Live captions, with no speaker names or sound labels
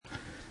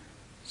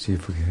See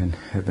if we can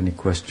have any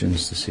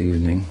questions this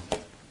evening.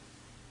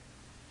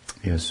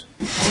 Yes?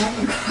 I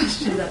have a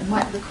question that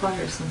might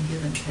require some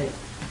give and take.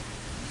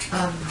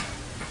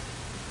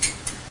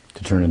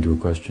 To turn into a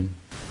question?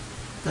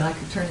 That I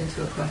could turn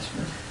into a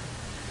question.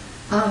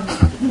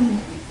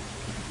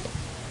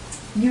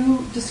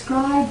 You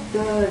described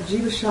the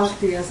Jiva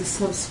Shakti as a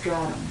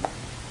substratum.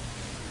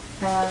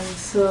 And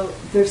so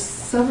there's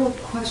several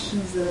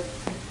questions that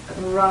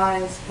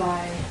arise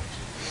by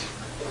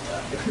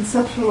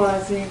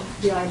conceptualizing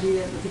the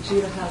idea that the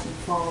Jiva hasn't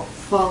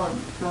fallen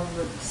from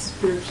the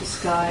spiritual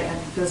sky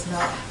and does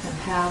not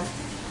have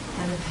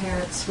an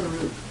inherent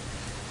swarup.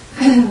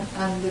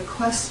 And the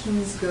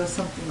questions go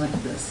something like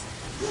this.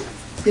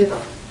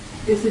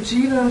 If the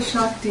Jiva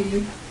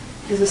Shakti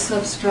is a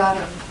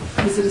substratum,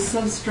 is it a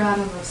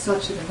substratum of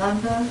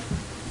Satchidananda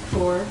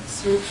or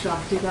Swarup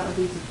Shakti? That would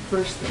be the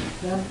first thing.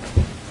 Then,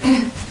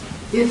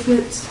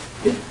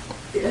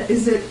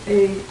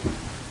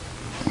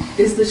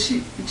 is the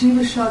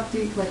Jiva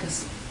Shakti like a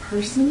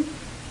person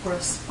or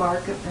a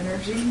spark of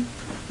energy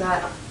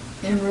that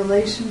in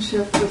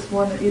relationship with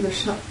one, either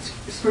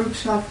Swarup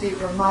Shakti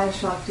or Maya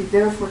Shakti,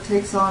 therefore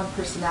takes on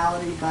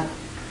personality, but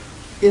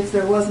if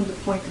there wasn't a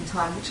point in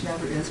time, which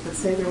never is, but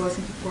say there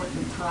wasn't a point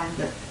in time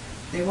that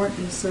they weren't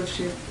in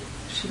association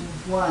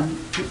with one,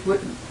 it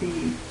wouldn't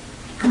be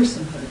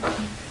personhood.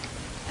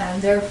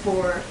 And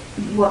therefore,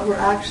 what we're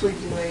actually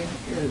doing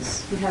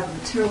is we have a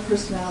material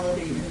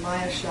personality in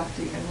Maya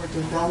Shakti, and we're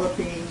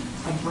developing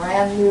a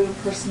brand new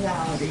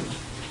personality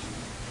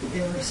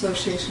in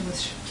association with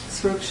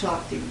Swarup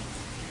Shakti.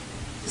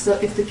 So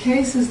if the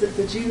case is that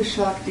the Jiva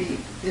Shakti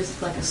is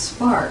like a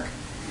spark,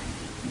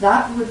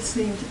 that would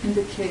seem to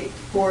indicate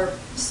or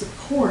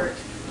support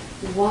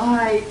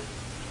why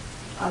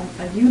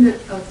a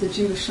unit of the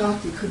Jiva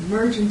Shakti could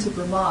merge into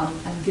Brahman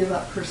and give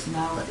up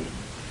personality.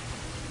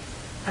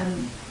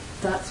 And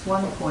that's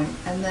one point.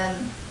 And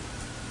then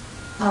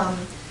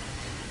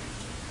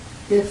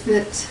if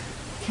it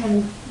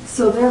can,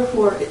 so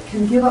therefore it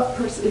can give up,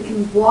 it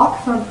can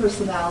walk from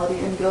personality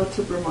and go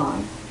to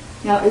Brahman.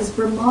 Now is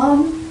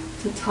Brahman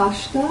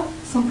Tatashta,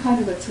 some kind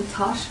of a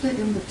Tatashta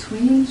in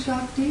between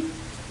Shakti?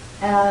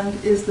 And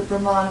is the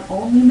Brahman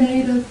only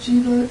made of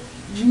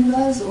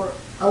jivas or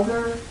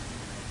other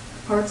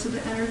parts of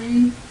the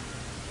energy?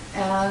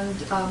 And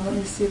let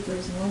me see if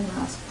there's one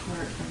last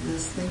part of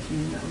this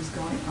thinking that was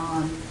going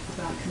on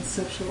about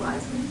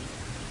conceptualizing.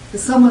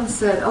 Because someone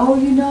said, oh,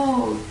 you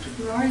know,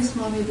 Rari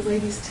Swami, the way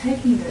he's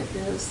taking it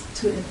is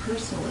to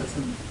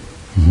impersonalism.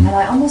 Mm-hmm. And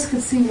I almost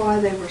could see why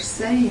they were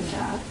saying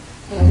that,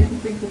 but I didn't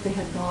think that they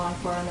had gone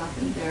far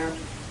enough in their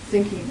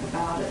thinking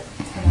about it,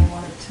 and I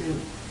wanted to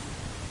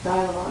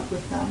dialogue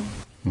with them.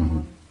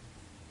 Mm-hmm.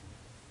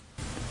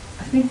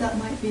 I think that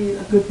might be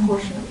a good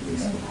portion of at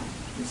least what I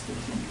was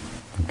thinking.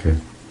 Okay,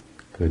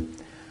 good.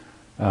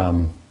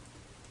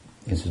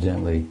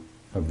 Incidentally,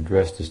 I've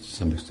addressed this to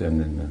some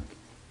extent in the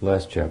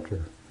last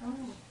chapter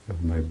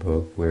of my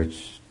book,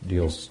 which the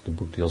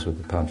book deals with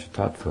the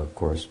Panchatattva, of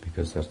course,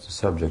 because that's the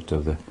subject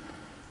of the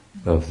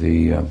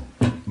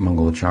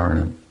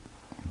Mangalacharana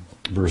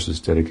verses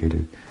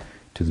dedicated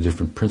to the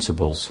different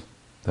principles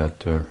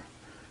that are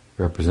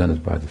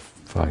represented by the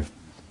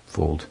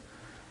fivefold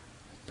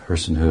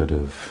personhood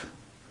of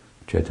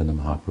Chaitanya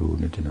Mahaprabhu,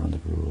 Nityananda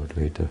Prabhu,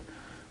 Advaita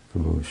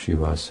Prabhu,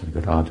 Srivas, and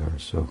Gadadhar.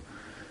 So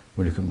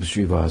when you come to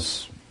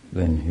Srivas,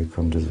 then you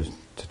come to the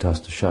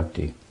Tatastha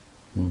Shakti.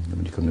 And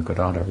when you come to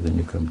Gadadhar, then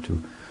you come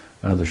to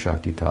another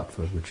Shakti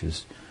Tattva, which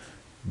is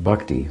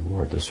Bhakti,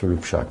 or the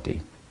Swarup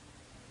Shakti.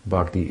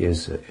 Bhakti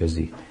is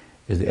the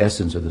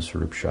essence of the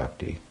Swarup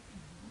Shakti.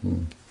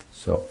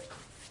 So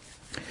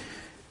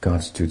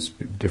constitutes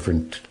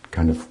different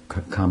kind of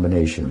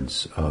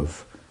combinations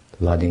of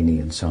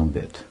Ladini and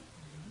Sambit.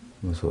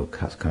 So a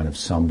kind of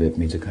Sambit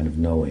means a kind of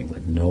knowing,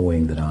 like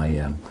knowing that I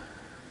am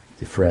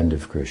the friend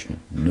of Krishna,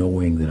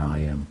 knowing that I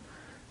am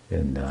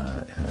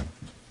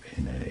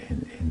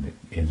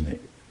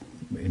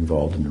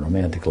involved in the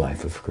romantic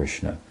life of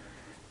Krishna.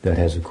 That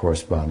has a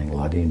corresponding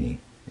Ladini,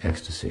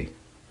 ecstasy.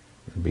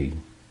 It would be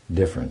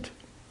different,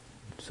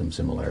 some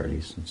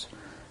similarities and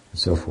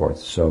so forth.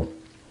 So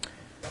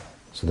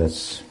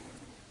that's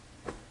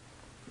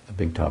a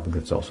big topic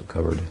that's also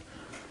covered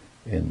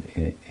in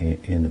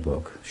the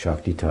book.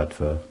 Shakti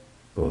Tattva,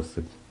 both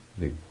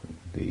the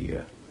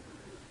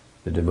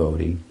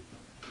devotee,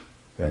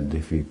 and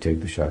if you take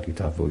the Shakti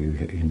Tattva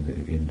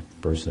in the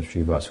person of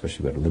Srivas,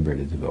 especially about a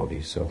liberated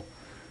devotee, so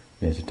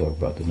you have to talk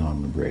about the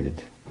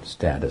non-liberated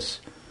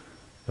status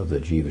of the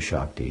Jiva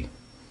Shakti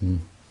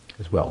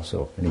as well.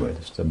 So anyway,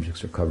 the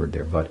subjects are covered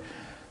there. But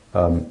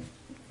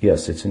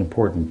yes, it's an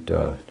important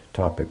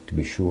topic to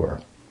be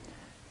sure.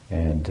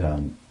 And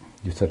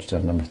you touched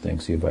on a number of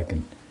things. See if I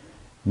can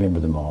remember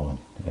them all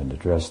and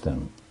address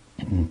them.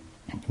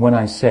 When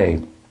I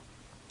say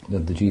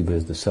that the Jiva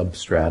is the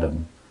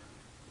substratum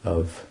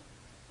of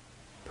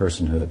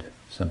personhood,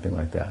 something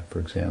like that, for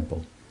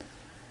example,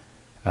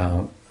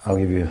 I'll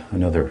give you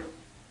another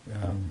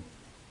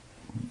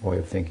way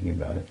of thinking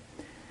about it.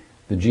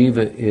 The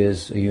Jiva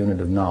is a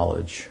unit of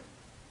knowledge.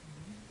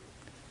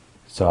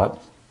 Sat,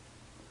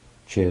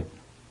 Chit,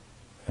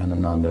 and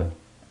Ananda,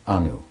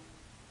 Anu.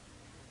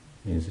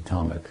 Is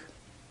atomic.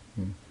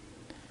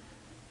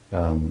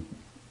 In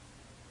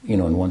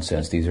one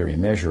sense, these are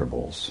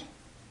immeasurables,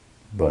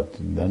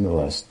 but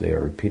nonetheless, they are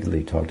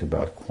repeatedly talked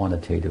about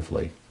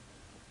quantitatively.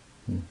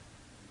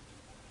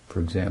 For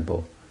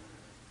example,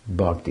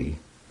 bhakti,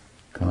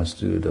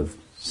 constituted of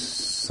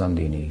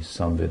Sandini,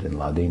 Samvid, and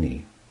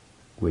Ladini,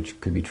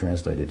 which could be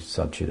translated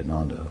Sat, Chit,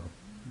 Ananda,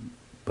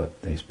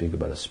 but they speak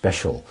about a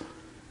special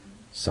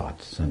Sat,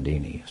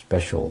 Sandini, a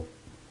special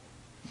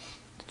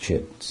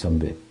Chit,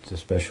 Samvit, a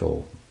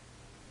special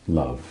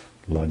love,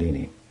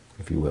 Ladini,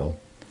 if you will.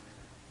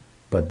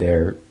 But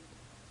they're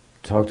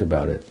talked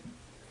about it,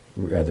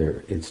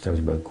 rather, it's talked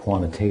about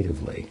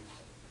quantitatively.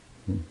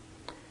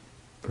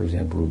 For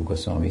example, Rupa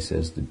Goswami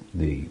says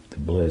the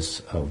bliss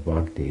of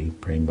bhakti,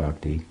 prem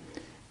bhakti,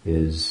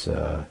 is,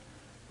 or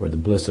the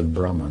bliss of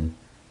Brahman,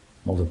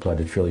 multiplied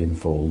a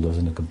trillion-fold,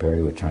 doesn't compare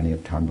to a tiny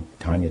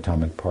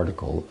atomic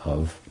particle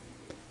of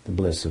the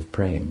bliss of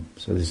prem.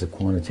 So these are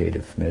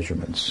quantitative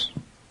measurements.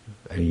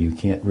 I mean, you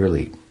can't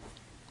really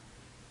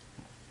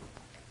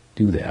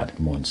do that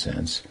in one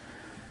sense,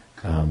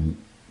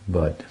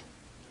 but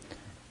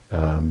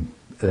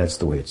that's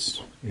the way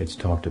it's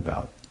talked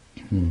about.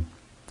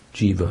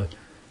 Jiva,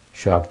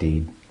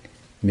 Shakti,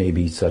 may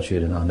be such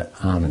an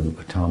anu,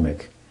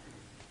 atomic,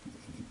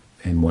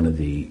 and one of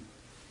the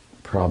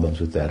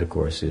problems with that, of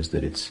course, is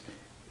that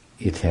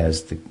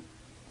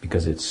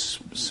because it's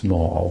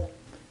small,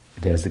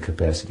 it has the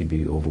capacity to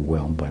be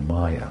overwhelmed by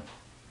Maya.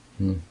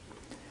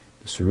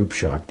 The Sarup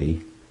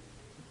Shakti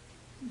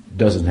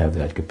doesn't have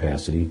that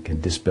capacity,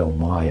 can dispel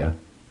Maya,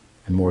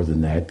 and more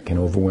than that, can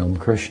overwhelm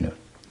Krishna.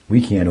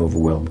 We can't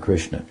overwhelm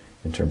Krishna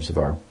in terms of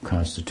our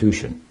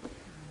constitution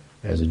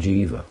as a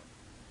jiva,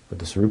 but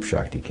the Sarup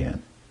Shakti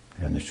can.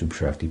 And the Sarup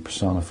Shakti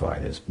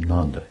personified as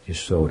Nanda,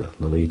 Yashoda,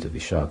 Lalita,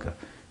 Vishaka,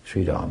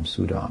 Sridham,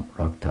 Sudam,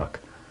 Raktak,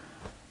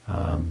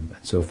 and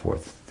so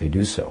forth. They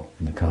do so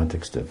in the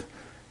context of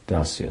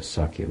Dasya,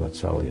 Sakya,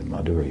 Vatsalya, and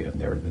Madhurya,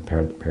 and they're the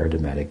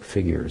paradigmatic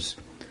figures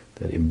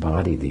that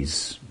embody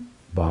these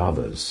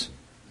bhavas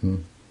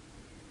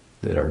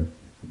they're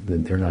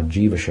not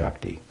Jiva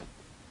Shakti.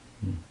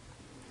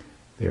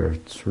 They're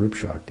Swarup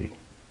Shakti.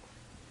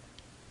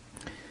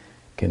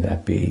 Can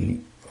that be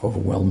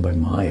overwhelmed by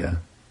Maya?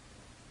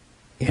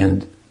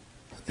 And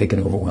they can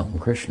overwhelm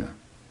Krishna.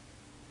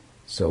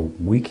 So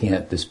we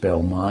can't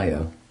dispel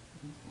Maya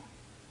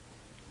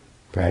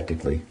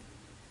practically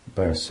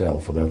by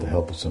ourselves without the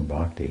help of some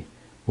bhakti,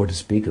 or to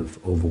speak of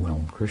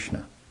overwhelm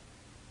Krishna.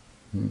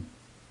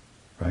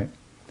 Right?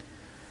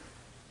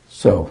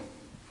 So,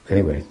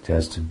 anyway,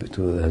 as to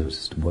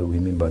what we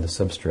mean by the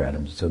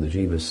substratums. So the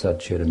jiva is Sat,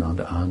 Chit,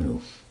 Ananda,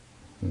 Anu.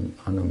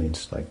 Anu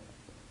means like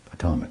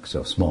atomic,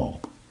 so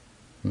small.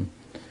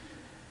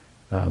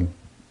 When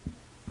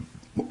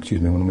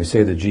we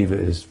say the jiva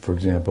is, for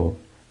example,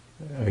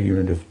 a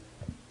unit of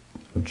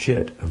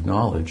chit, of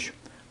knowledge,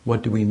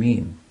 what do we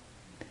mean?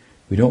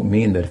 We don't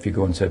mean that if you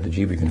go inside the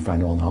jiva, you can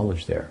find all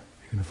knowledge there.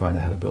 You're going to find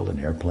out how to build an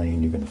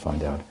airplane, you're going to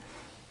find out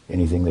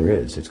anything there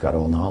is. It's got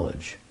all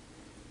knowledge.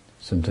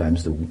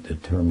 Sometimes the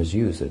term is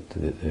used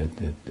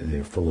that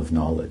they're full of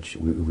knowledge.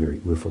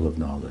 We're full of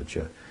knowledge.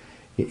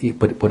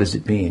 But what does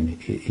it mean?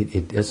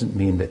 It doesn't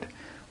mean that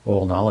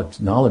all knowledge.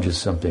 Knowledge is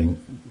something.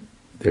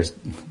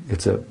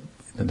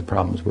 The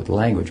problems with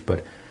language,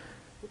 but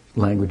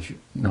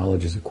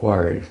knowledge is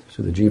acquired.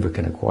 So the jiva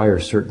can acquire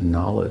certain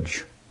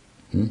knowledge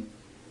in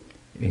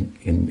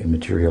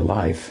material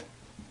life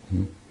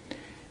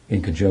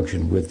in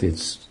conjunction with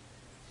its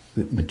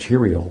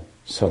material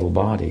subtle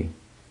body.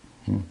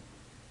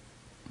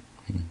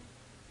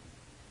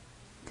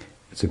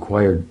 It's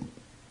acquired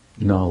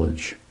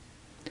knowledge.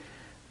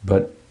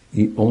 But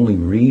the only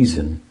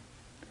reason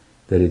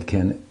that it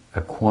can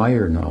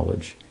acquire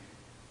knowledge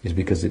is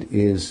because it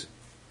is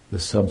the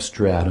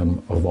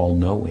substratum of all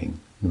knowing.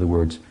 In other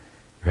words,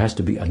 there has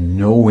to be a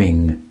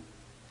knowing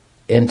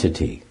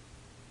entity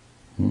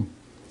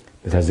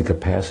that has the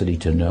capacity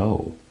to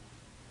know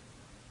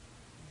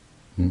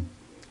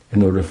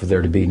in order for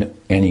there to be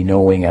any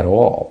knowing at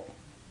all.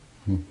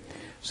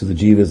 So the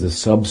jiva is the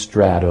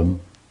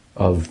substratum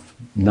of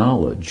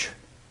knowledge,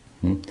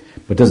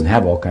 but doesn't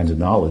have all kinds of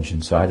knowledge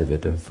inside of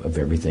it, of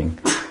everything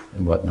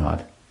and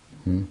whatnot.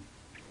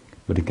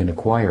 But it can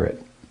acquire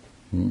it.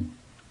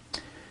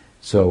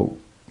 So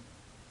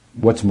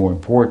what's more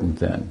important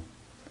then?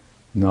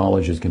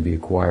 Knowledge can be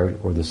acquired,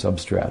 or the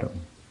substratum?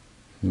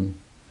 The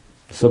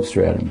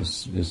substratum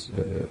is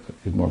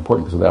more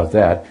important, because without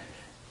that,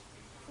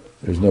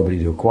 there's nobody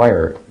to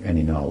acquire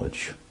any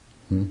knowledge.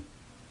 And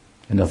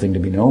nothing to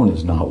be known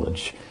as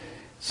knowledge.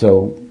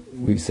 So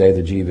we say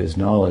the jiva is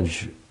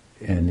knowledge,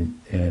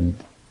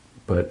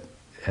 but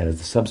as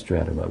the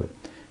substratum of it.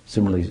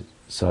 Similarly,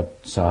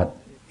 sat,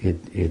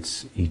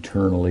 it's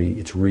eternally,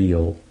 it's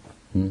real.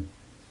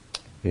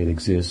 It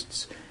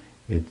exists.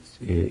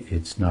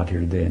 It's not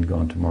here today and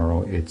gone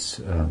tomorrow. It's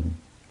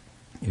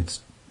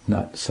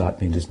not, sat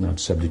means it's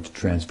not subject to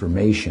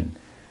transformation.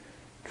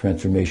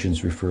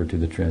 Transformations refer to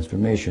the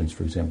transformations,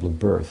 for example, of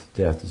birth,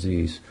 death,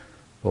 disease,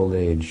 old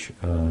age,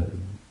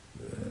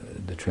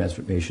 the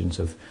transformations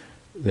of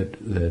that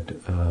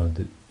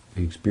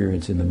we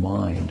experience in the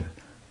mind,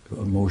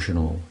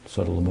 emotional,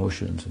 subtle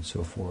emotions, and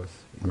so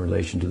forth, in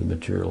relation to the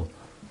material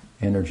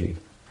energy,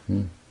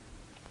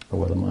 or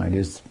what the mind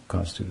is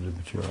constituted of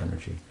material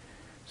energy.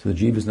 So the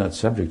jiva is not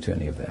subject to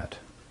any of that.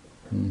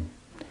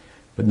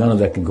 But none of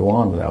that can go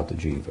on without the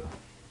jiva.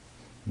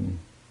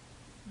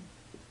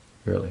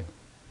 Really.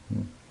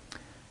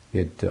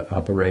 It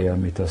apareya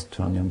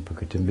mitastanyam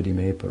prakritim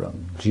vidime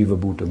param jiva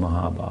bhuta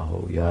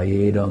mahabaho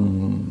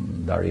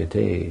yayedam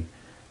daryate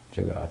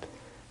jagat.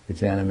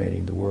 It's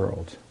animating the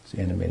world. It's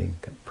animating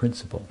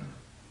principle,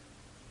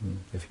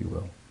 if you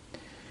will.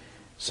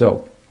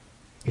 So,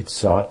 it's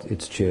sat,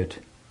 it's chit,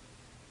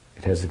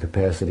 it has the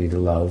capacity to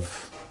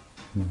love,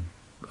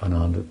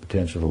 ananda,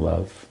 potential to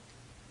love,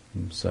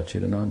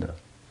 Satchit Ananda,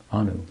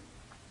 Anu.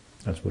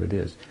 That's what it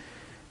is.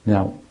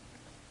 Now,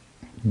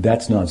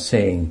 that's not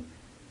saying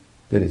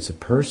that it's a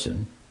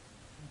person.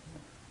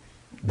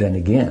 Then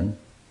again,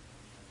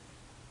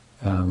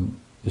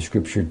 the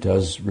scripture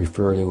does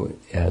refer to it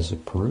as a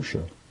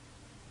Purusha,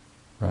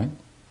 right?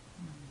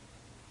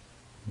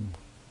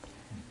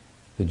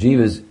 The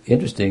jiva is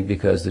interesting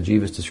because the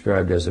jiva is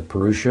described as a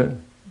Purusha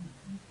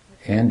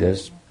and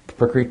as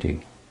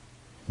Prakriti.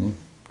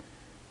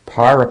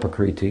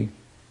 Para-Prakriti,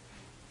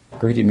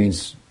 Prakriti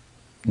means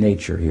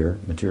nature here,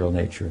 material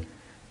nature,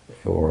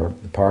 or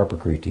the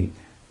Para-Prakriti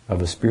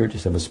of a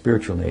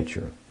spiritual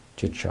nature,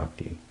 Chit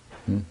Shakti.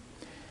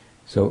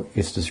 So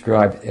it's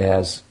described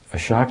as a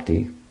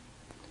Shakti,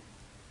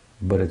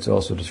 but it's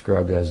also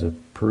described as a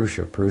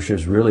Purusha. Purusha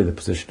is really the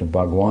position of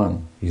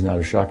Bhagwan. He's not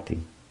a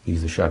Shakti.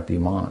 He's the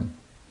Shaktiman.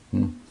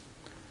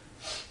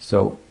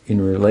 So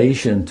in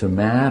relation to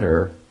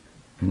matter,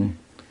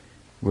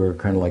 we're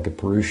kind of like a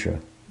Purusha.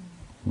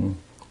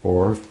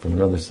 Or, from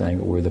another saying,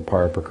 we're the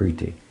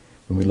Para-Prakriti.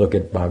 When we look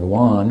at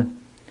Bhagawan,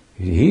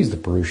 he's the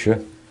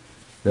Purusha,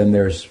 then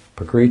there's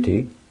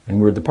Prakriti, and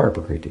we're the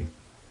Para-Prakriti.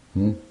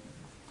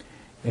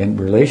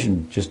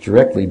 And just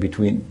directly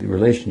between the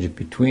relationship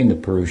between the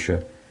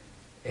Purusha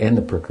and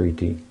the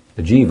Prakriti,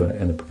 the Jiva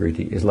and the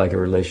Prakriti, is like a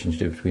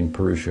relationship between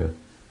Purusha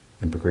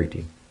and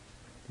Prakriti.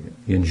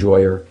 The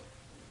enjoyer,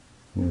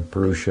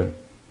 Purusha,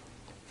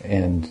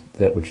 and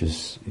that which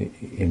is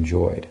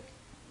enjoyed.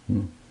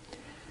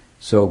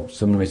 So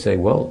someone may say,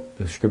 well,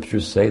 the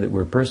scriptures say that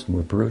we're a person,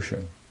 we're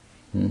Purusha.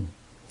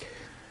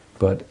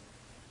 But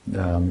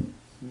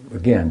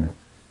again,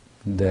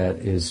 that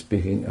is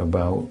speaking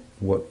about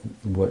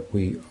what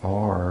we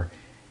are.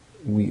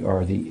 We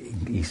are the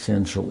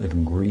essential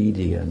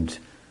ingredient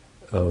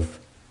of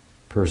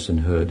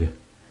personhood,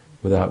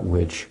 without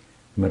which,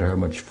 no matter how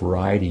much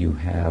variety you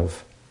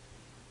have,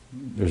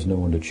 there's no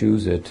one to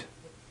choose it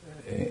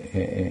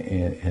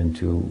and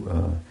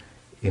to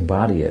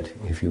embody it,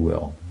 if you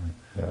will,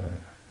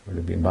 or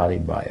to be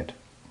embodied by it.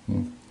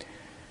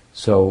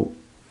 So,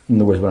 in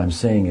other words, what I'm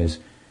saying is,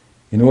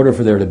 in order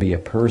for there to be a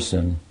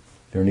person,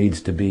 there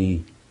needs to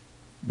be,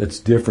 that's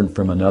different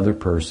from another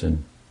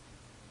person,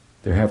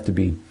 there have to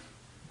be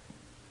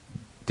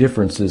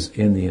differences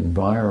in the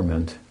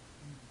environment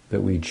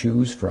that we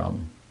choose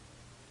from.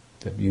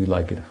 That you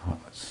like it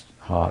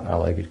hot, I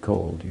like it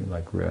cold. You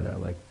like red, I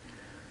like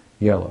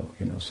yellow.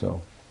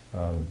 So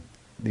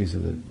these are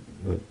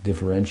what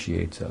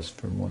differentiates us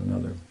from one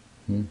another.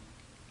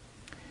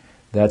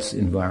 That's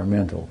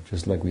environmental.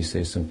 Just like we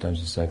say sometimes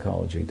in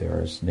psychology,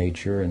 there's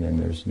nature and then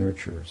there's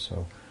nurture.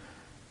 So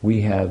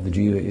we have, the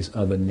jiva is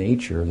of a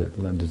nature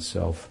that lends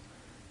itself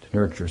to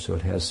nurture. So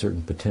it has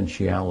certain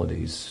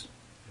potentialities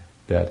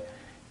that,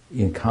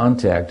 in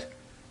contact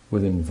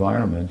with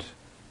environment,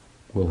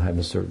 will have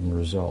a certain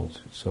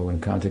result. So in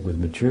contact with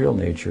material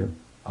nature,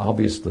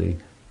 obviously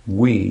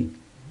we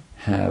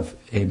have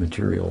a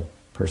material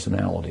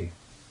personality.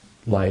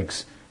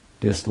 Likes,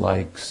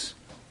 dislikes,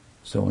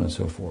 so on and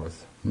so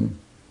forth.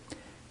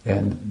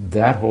 And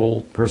that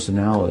whole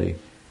personality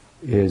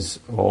is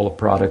all a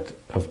product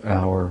of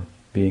our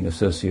being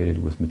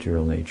associated with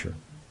material nature.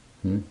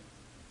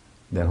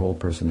 That whole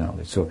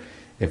personality. So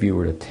if you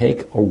were to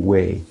take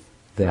away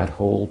that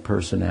whole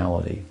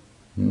personality,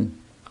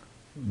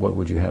 what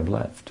would you have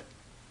left?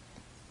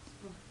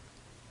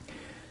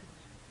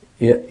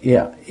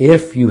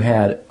 If you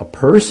had a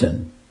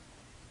person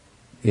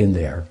in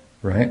there,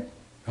 right?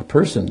 A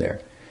person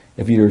there.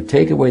 If you were to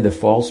take away the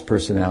false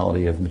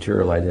personality of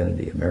material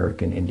identity,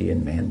 American,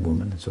 Indian, man,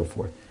 woman, and so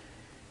forth,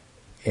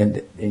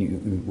 and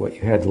what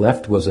you had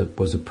left was a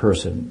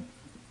person.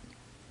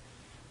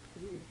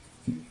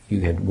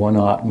 You had one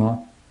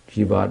Atma,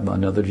 Jivatma,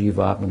 another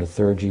Jivatma, and a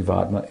third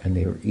Jivatma, and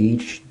they were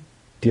each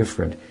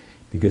different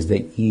because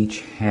they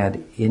each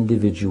had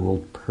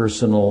individual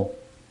personal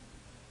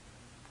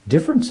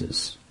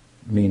differences.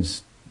 It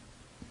means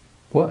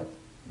what?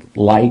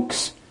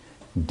 Likes,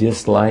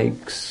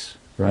 dislikes,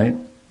 right?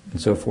 And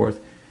so forth.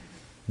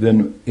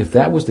 Then if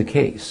that was the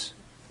case,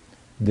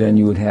 then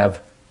you would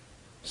have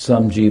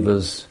some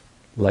jivas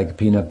like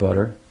peanut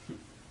butter,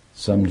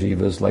 some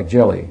jivas like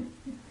jelly,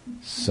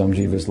 Some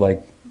jivas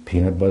like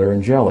peanut butter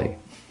and jelly.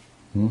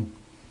 You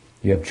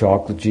have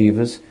chocolate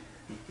jivas,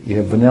 you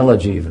have vanilla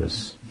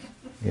jivas,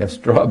 you have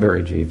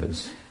strawberry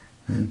jivas.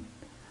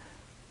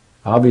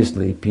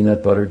 Obviously,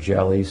 peanut butter,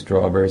 jelly,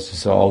 strawberries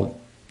is all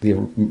the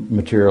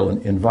material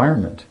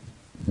environment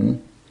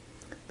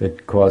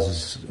that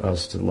causes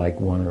us to like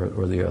one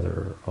or the other,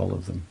 or all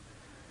of them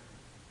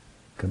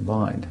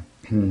combined.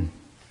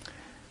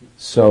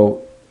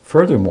 So,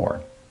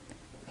 furthermore,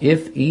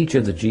 if each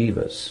of the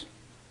jivas,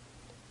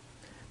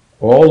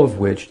 all of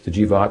which the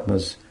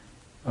jivatmas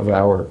of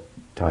our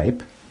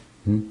type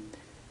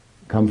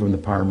come from the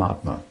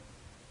Paramatma,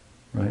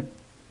 right?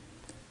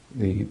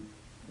 The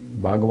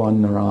Bhagavan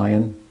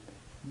Narayan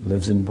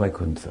lives in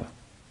Vaikuntha.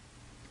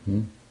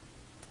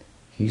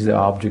 He's the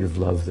object of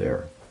love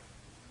there.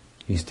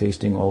 He's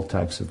tasting all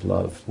types of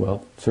love.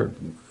 Well,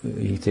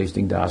 he's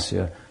tasting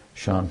dasya,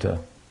 shanta,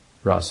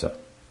 rasa,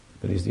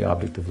 but he's the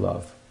object of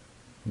love.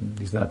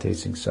 He's not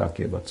tasting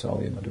sakya,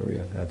 vatsalya,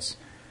 madhurya. That's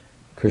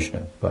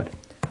Krishna. But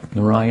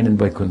Narayan in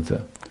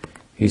Vaikuntha,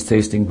 he's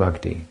tasting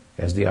bhakti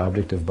as the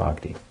object of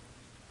bhakti.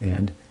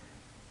 And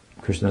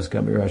Krishnadas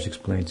Kaviraj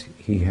explains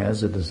he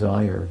has a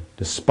desire,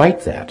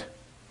 despite that.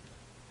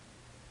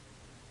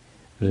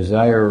 The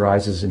desire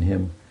arises in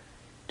him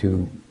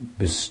to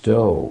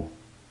bestow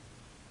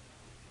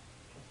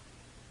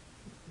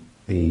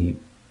the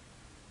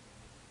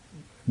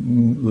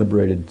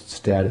liberated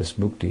status,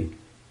 mukti,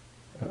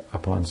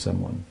 upon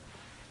someone.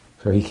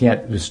 So he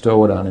can't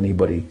bestow it on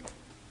anybody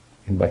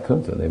in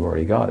Vaikuntha, they've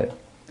already got it.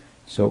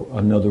 So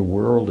another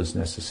world is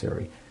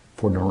necessary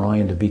for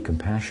Narayan to be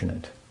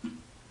compassionate,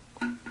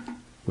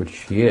 which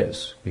he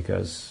is,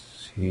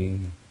 because he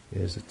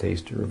is a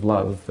taster of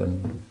love,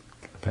 and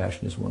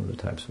compassion is one of the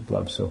types of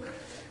love. So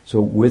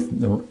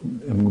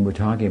when we're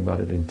talking about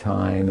it in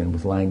time and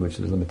with language,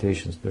 there's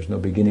limitations. There's no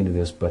beginning to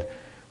this, but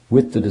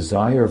with the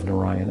desire of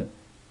Narayana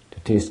to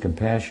taste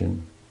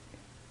compassion,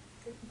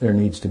 there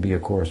needs to be a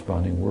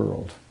corresponding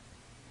world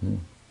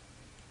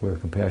where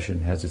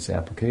compassion has its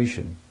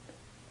application.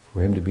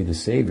 For him to be the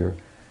savior,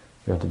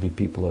 there have to be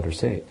people that are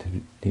saved,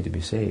 need to be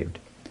saved.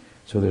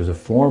 So there's a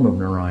form of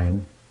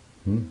Narayan,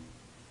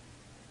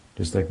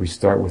 just like we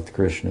start with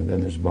Krishna, then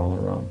there's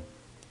Balaram,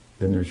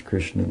 then there's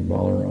Krishna and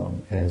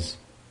Balaram as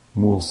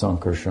Mool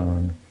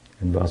Sankarshan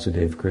and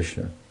Vasudev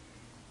Krishna.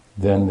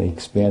 Then they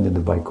expand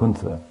into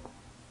Vaikuntha.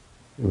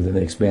 Then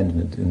they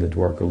expand in the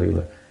Dwarka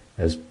Leela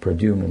as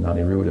Pradyumna and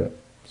Aniruddha.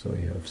 So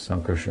you have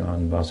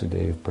Sankarshan,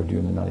 Vasudev,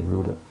 Pradyumna and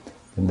Aniruddha.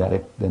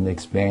 Then they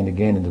expand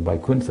again into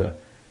Vaikuntha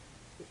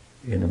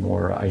in a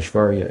more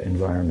Aishvarya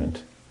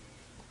environment.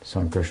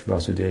 Sankarsh,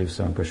 Vasudev,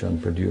 Sankarshan,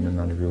 Pradyumna and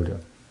Aniruddha.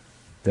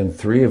 Then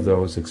three of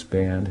those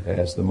expand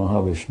as the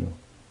Mahavishnu.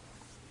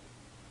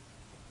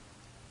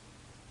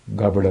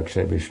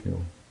 Garbhodakshay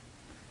Vishnu,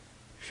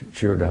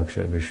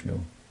 Kshirodakshay Vishnu,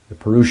 the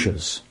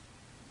Purushas.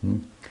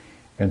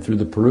 And through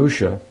the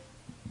Purusha,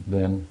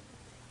 then,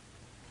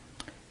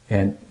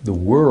 and the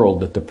world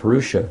that the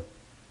Purusha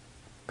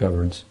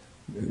governs,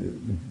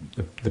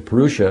 the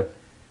Purusha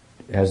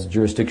has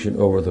jurisdiction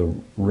over the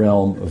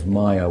realm of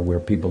Maya where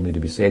people need to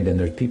be saved, and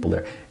there's people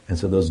there. And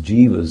so those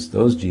jivas,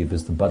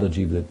 the Bada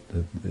Jiva,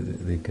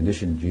 the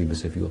conditioned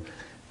jivas, if you will,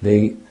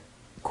 they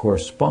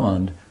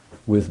correspond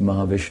with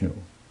Mahavishnu,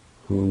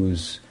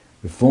 who's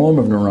the form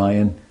of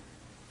Narayan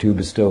to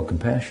bestow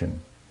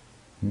compassion.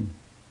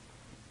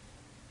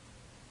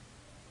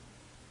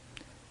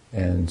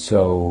 And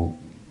so,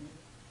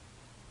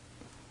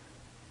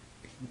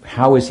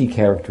 how is he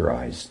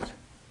characterized,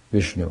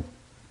 Vishnu?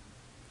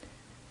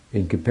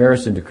 In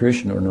comparison to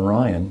Krishna or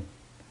Narayan,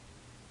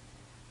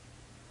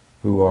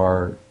 who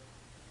are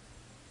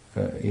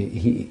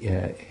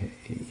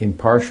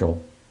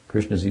impartial,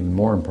 Krishna is even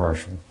more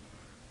impartial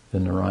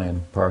than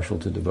Narayan, partial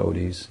to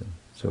devotees and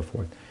so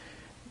forth.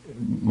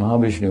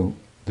 Mahavishnu,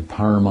 the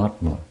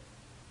Paramatma.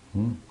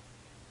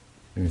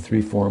 There are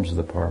three forms of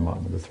the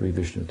Paramatma, the three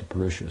Vishnu, the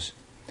Purushas.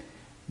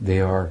 They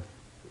are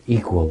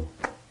equal.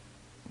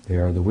 They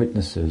are the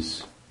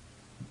witnesses.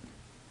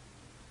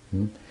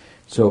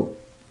 So,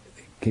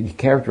 can be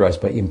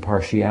characterized by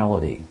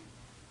impartiality,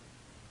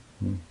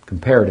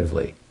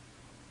 comparatively.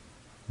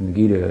 In the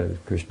Gita,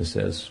 Krishna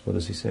says, what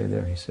does he say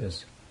there? He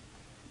says,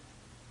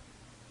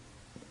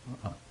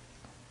 I'm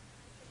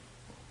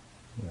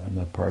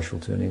not partial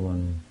to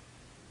anyone,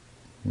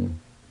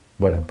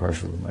 but I'm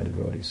partial to my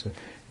devotees. So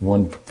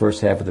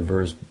first half of the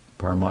verse,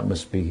 Paramatma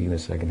speaking, the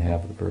second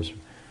half of the verse,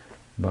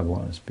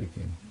 Bhagavan is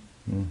speaking.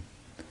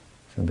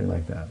 Something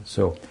like that.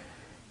 So,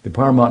 the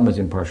Paramatma is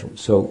impartial.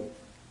 So,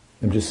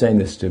 I'm just saying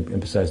this to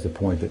emphasize the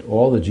point that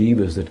all the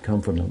jivas that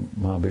come from the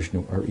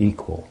Mahavishnu are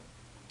equal.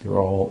 They're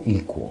all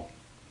equal.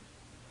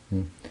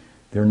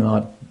 They're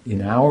not,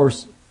 in our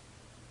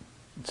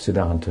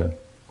Siddhanta,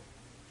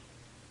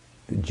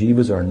 the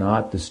jivas are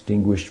not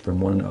distinguished from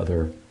one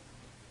another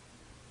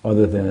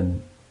other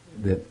than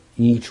that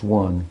each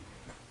one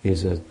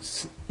is an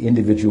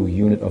individual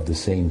unit of the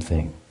same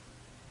thing.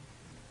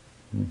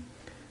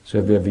 So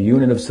if you have a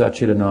unit of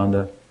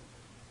Satchidananda,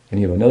 and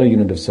you have another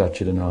unit of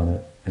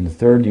Satchidananda, and the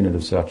third unit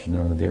of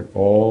Satchidananda, they're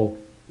all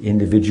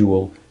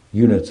individual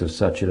units of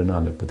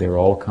Satchidananda, but they're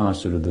all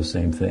constituted the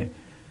same thing.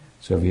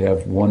 So if you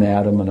have one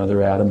atom,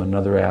 another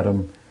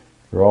atom,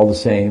 they're all the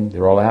same,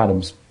 they're all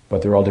atoms,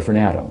 but they're all different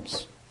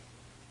atoms.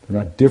 They're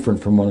not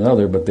different from one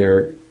another, but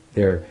they're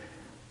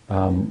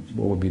what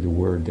would be the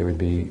word? They would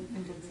be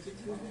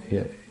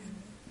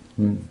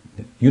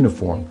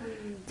uniform.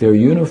 They're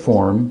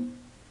uniform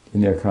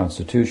in their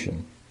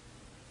constitution,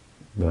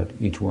 but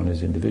each one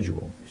is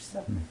individual.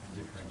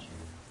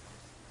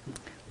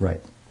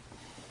 Right.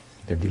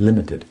 They're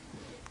delimited.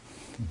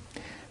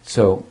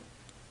 So,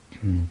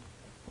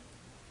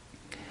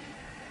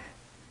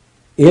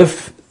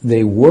 if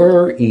they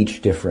were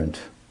each different,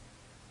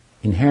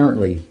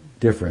 inherently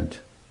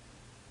different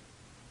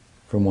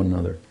from one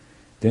another,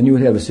 then you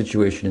would have a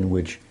situation in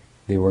which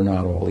they were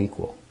not all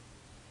equal.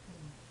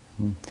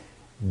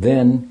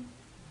 Then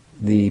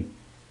the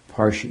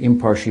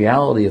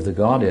impartiality of the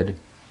Godhead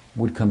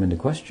would come into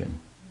question.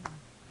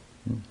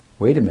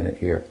 Wait a minute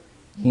here.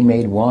 He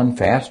made one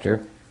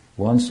faster,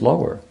 one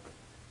slower,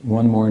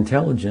 one more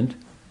intelligent,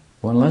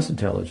 one less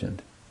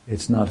intelligent.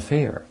 It's not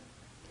fair.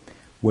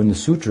 When the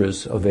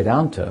sutras of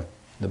Vedanta,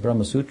 the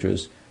Brahma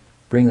Sutras,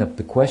 bring up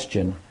the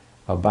question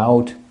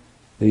about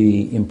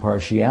the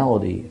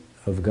impartiality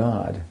of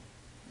God,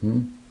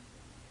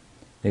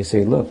 they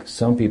say, look,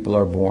 some people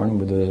are born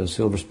with a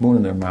silver spoon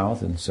in their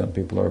mouth, and some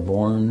people are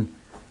born,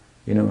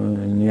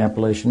 in the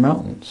Appalachian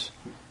Mountains,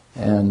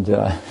 and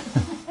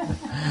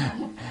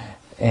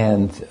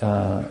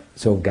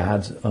so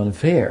God's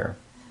unfair.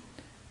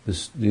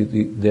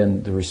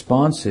 Then the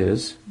response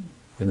is,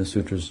 in the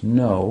sutras,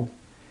 no,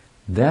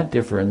 that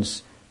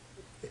difference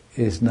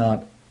is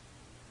not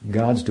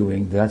God's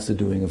doing, that's the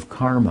doing of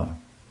karma.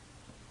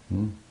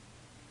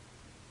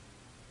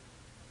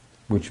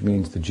 Which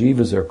means the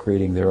jivas are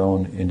creating their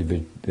own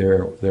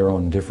their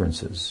own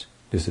differences,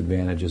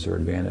 disadvantages or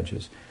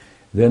advantages.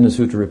 Then the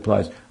sutra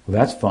replies, well,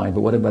 that's fine,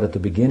 but what about at the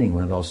beginning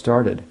when it all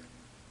started?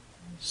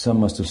 Some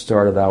must have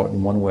started out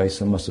in one way,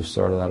 some must have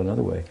started out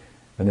another way.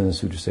 And then the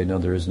sutras say, no,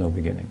 there is no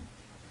beginning.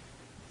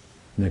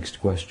 Next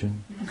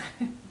question.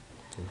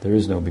 There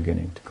is no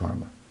beginning to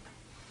karma.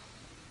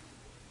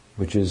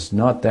 Which is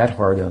not that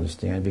hard to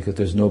understand because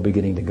there's no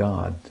beginning to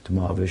God, to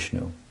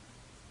Mahavishnu.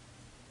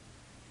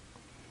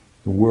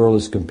 The world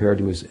is compared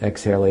to his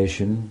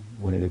exhalation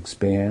when it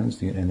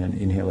expands, and then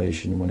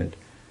inhalation when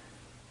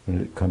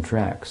it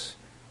contracts.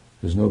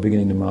 There's no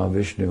beginning to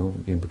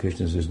Mahavishnu. The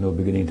implication is there's no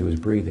beginning to his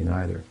breathing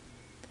either.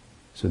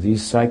 So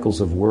these cycles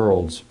of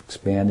worlds,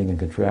 expanding and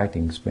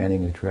contracting,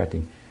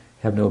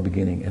 have no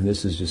beginning, and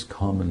this is just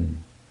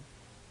common.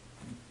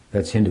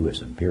 That's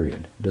Hinduism,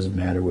 period. It doesn't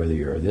matter whether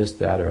you're this,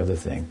 that, or other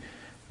thing.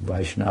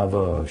 Vaishnava,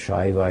 or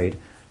Shaivite,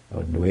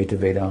 or Dvaita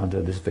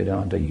Vedanta, this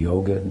Vedanta,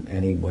 yoga,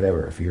 any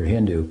whatever. If you're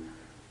Hindu,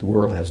 the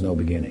world has no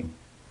beginning.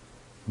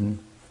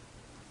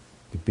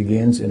 It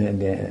begins and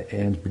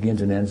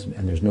ends,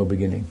 and there's no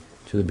beginning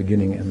to the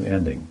beginning and the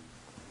ending.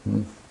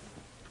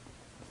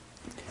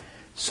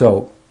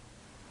 So,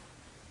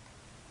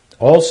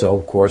 also,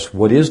 of course,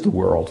 what is the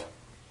world?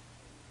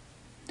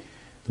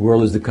 The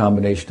world is the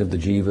combination of the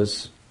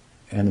jivas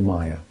and the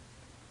maya,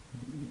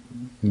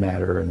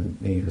 matter and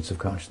the units of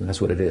consciousness.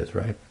 That's what it is,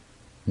 right?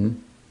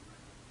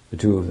 The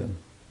two of them.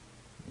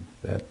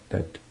 That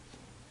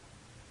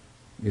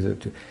is the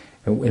two.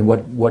 And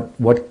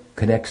what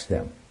connects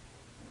them?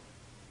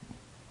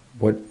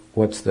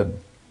 What's the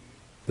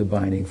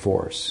binding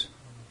force?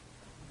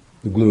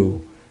 The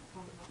glue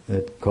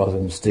that causes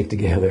them to stick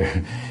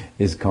together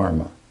is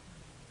karma.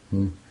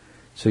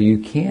 So you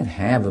can't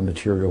have a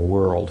material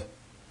world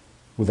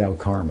without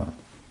karma.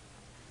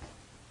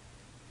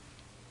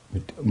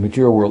 The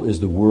material world is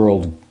the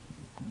world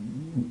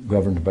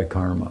governed by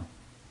karma.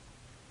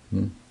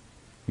 You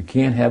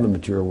can't have a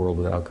material world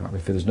without karma.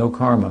 If there's no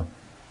karma,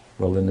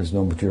 well, then there's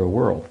no material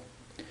world.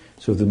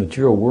 So if the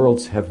material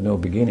worlds have no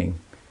beginning,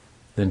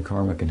 then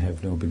karma can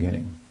have no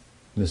beginning.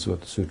 This is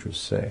what the sutras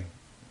say.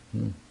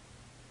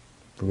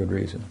 For good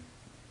reason.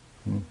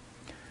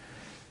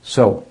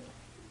 So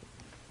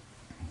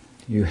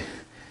you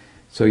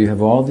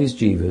have all these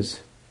jivas.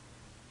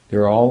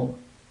 They're all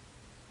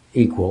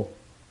equal.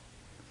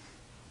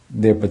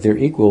 But they're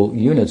equal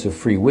units of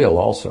free will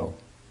also.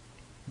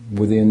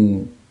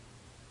 Within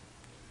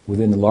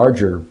the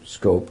larger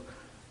scope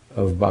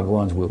of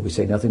Bhagavan's will, we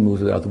say nothing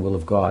moves without the will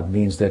of God,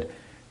 means that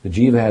the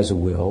jiva has a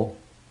will.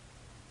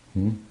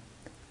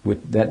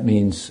 That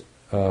means,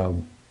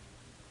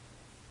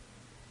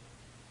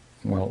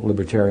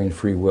 libertarian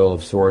free will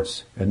of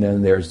sorts, and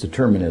then there's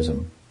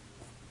determinism.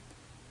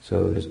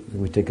 So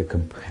we take a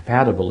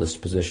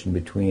compatibilist position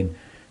between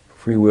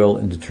free will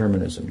and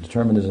determinism.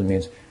 Determinism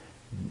means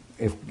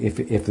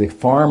if the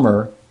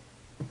farmer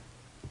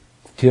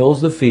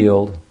tills the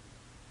field,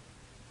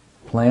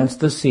 plants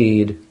the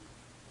seed,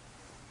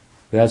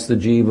 that's the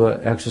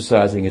jiva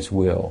exercising its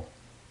will.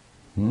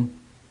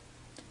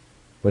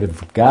 But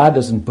if God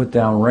doesn't bring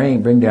down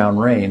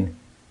rain,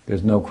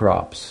 there's no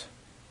crops.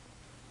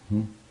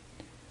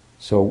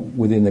 So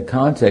within the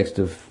context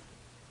of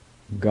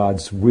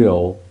God's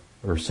will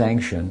or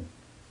sanction,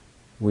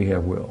 we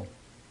have will.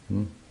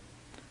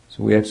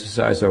 So we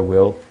exercise our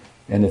will,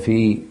 and if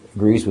he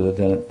agrees with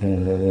it,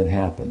 then it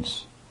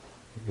happens.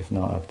 If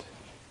not, it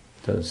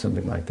does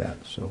something like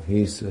that. So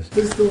he's... Does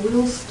the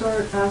will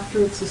start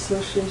after its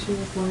association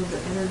with one of the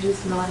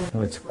energies, not in...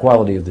 No, it's the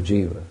quality of the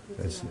jiva.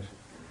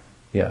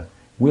 Yeah.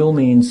 Will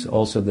means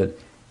also that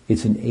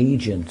it's an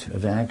agent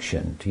of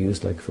action, to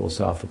use like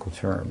philosophical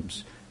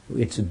terms.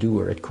 It's a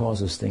doer. It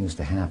causes things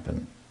to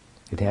happen.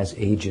 It has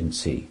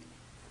agency,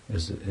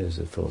 is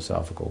a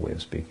philosophical way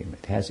of speaking.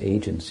 It has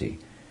agency.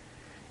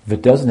 If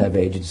it doesn't have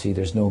agency,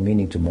 there's no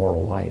meaning to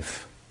moral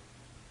life.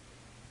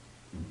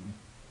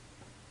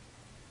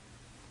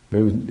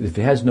 If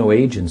it has no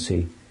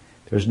agency,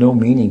 there's no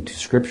meaning to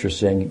Scripture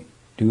saying,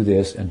 do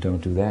this and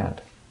don't do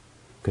that.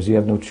 Because you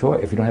have no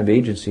choice. If you don't have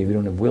agency, if you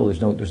don't have will,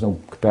 there's no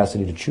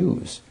capacity to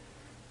choose.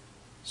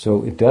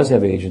 So it does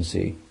have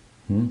agency.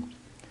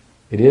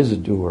 It is a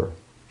doer.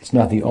 It's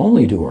not the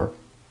only doer.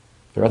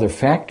 There are other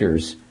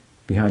factors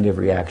behind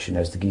every action,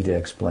 as the Gita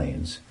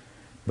explains.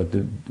 But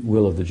the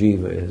will of the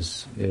jiva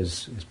is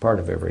part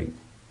of every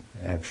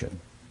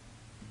action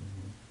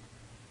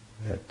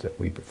that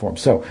we perform.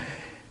 So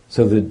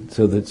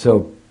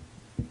you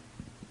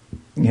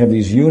have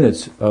these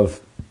units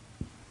of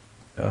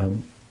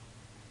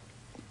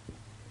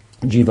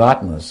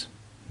jivatmas,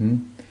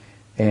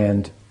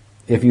 and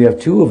if you have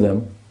two of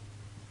them,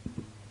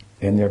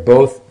 and they're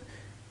both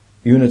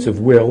units of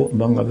will,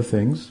 among other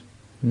things,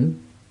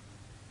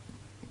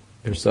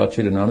 there's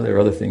Satchidananda, there are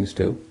other things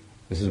too.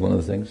 This is one of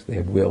the things. They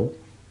have will.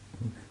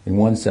 In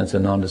one sense,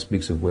 Ananda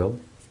speaks of will,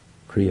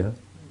 kriya.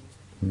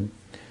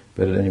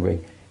 But at any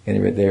rate,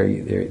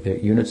 they're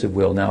units of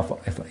will. Now,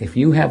 if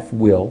you have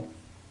will,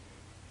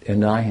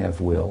 and I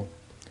have will,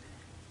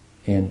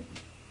 and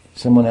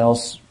someone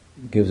else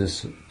gives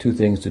us two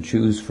things to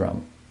choose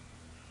from,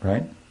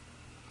 right?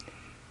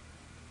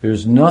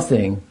 There's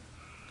nothing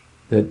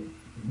that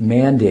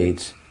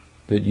mandates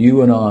that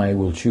you and I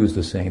will choose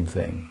the same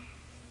thing.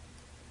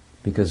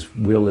 Because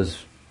will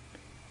is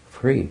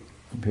free.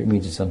 It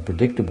means it's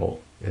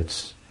unpredictable.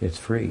 It's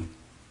free.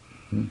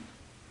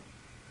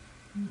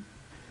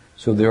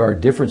 So there are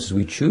differences.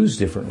 We choose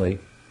differently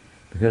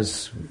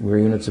because we're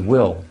units of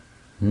will.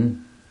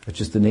 It's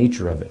just the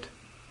nature of it.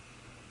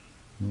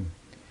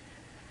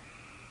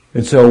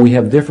 And so we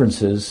have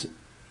differences,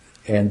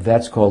 and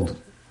that's called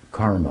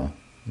karma,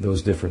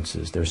 those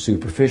differences. They're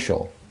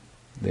superficial.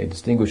 They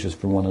distinguish us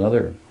from one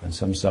another, and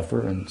some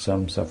suffer and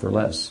some suffer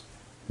less.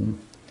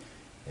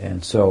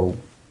 And so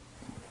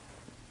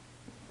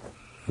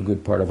a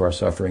good part of our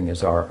suffering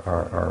is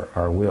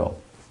our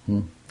will,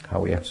 how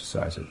we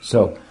exercise it.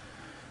 So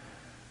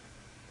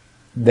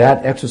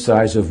that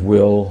exercise of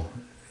will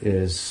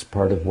is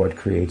part of what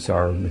creates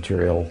our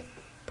material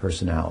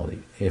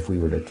personality. If we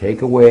were to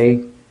take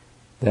away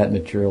that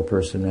material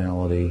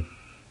personality,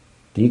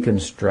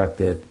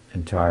 deconstruct it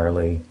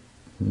entirely,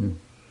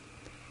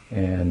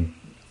 and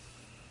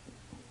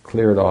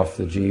clear it off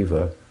the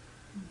jiva,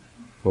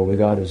 what we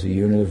got is a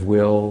unit of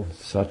will,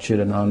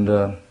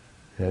 Satchidananda,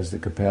 has the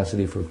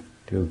capacity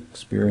to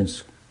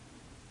experience.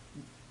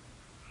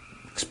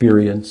 It's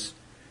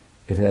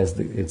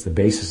the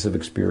basis of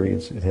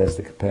experience. It has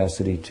the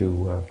capacity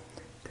to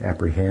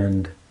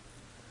apprehend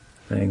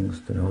things,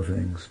 to know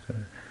things.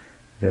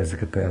 It has the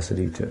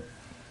capacity to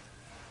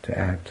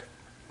act,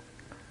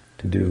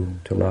 to do,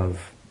 to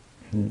love.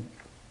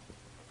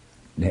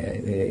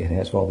 It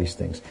has all these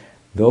things.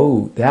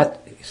 Though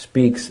that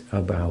speaks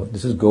about,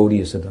 this is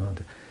Gaudiya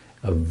Siddhanta,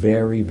 a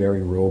very,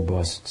 very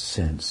robust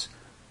sense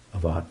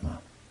of Atma.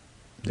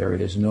 There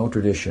is no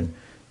tradition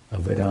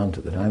of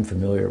Vedanta that I'm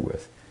familiar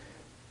with,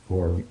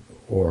 or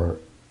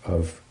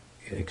of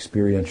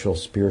experiential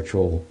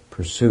spiritual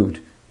pursuit,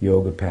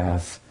 yoga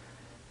path,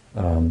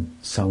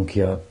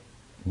 Sankhya.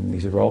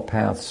 These are all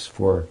paths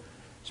for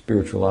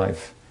spiritual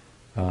life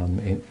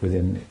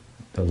within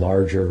the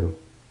larger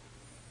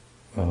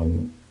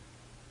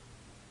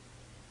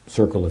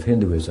circle of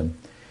Hinduism.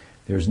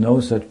 There's no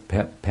such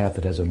path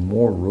that has a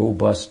more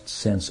robust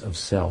sense of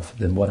self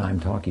than what I'm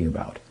talking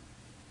about.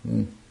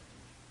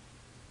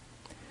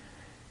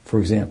 For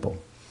example,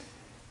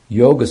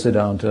 Yoga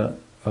Siddhanta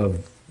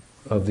of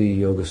the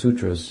Yoga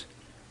Sutras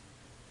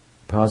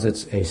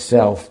posits a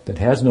self that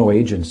has no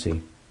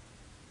agency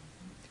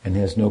and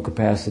has no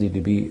capacity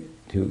to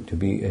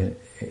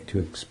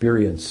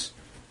experience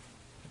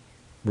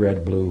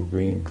red, blue,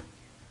 green,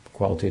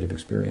 qualitative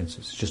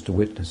experiences. It's just a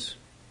witness.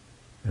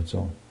 That's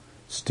all.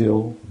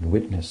 Still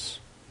witness.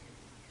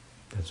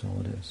 That's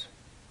all it is.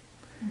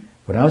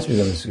 What I was doing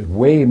is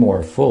way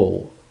more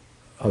full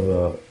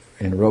of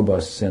and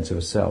robust sense of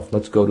a self.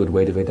 Let's go to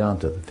Advaita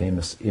Vedanta, the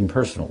famous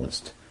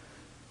impersonalist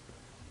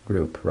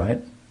group,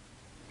 right?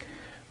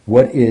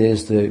 What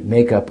is the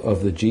makeup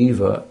of the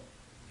jiva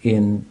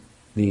in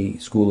the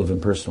school of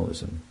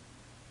impersonalism?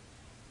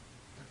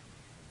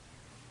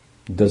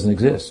 It doesn't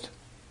exist.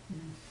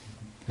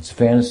 It's a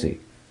fantasy.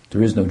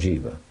 There is no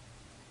jiva.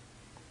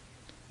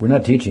 We're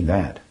not teaching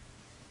that.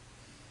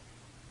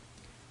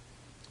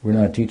 We're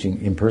not teaching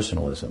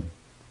impersonalism,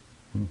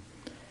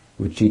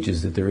 which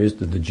teaches that the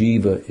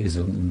jiva is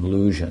an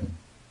illusion.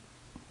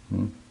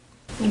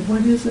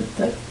 What is it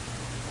that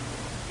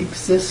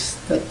exists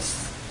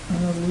that's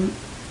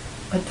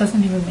it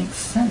doesn't even make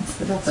sense?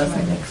 That's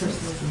doesn't right. exist.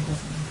 Personalism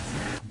doesn't make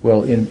sense.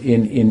 Well, in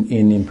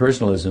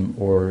impersonalism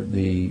or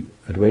the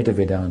Advaita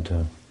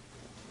Vedanta,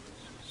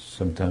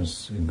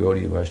 sometimes in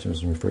Gaudiya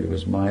Vaishnavism referred to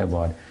as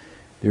Mayavad,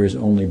 there is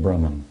only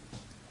Brahman.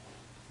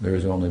 There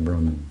is only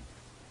Brahman.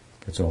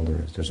 That's all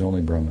there is. There's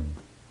only Brahman.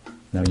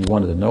 Now, you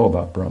wanted to know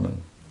about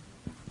Brahman.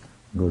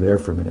 Go there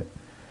for a minute.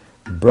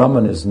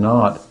 Brahman is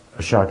not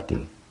a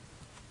Shakti.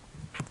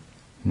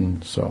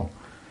 So,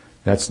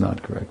 that's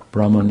not correct.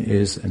 Brahman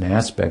is an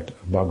aspect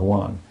of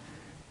Bhagavan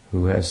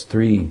who has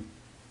three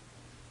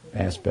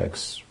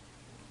aspects.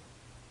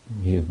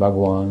 He is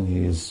Bhagavan,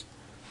 he is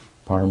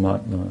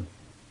Paramatma,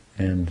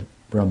 and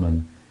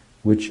Brahman,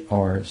 which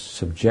are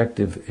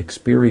subjective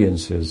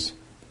experiences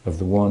of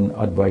the one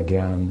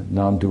Advaigyan,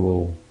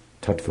 non-dual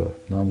tattva,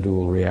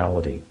 non-dual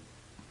reality.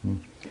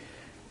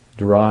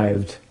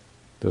 Derived,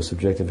 those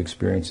subjective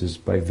experiences,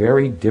 by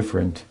very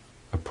different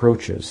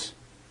approaches.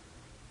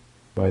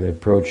 By the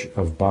approach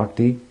of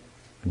bhakti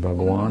and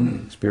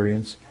Bhagavan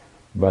experience,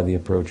 by the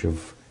approach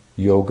of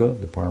yoga,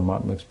 the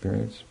Paramatma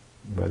experience,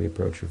 by the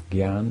approach of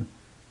Gyan,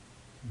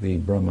 the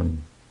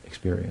Brahman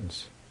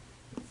experience.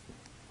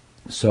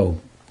 So,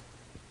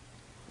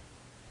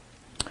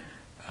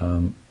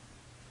 the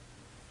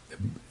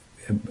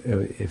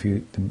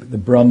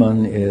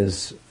Brahman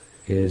is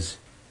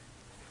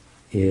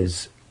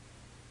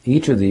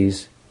each of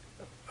these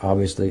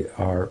obviously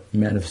are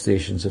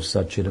manifestations of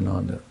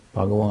Satchidananda,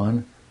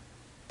 Bhagavan,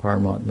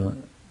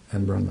 Paramatma,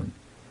 and Brahman.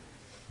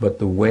 But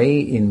the way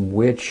in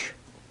which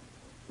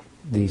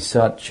the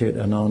Sat Chit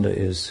Ananda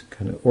is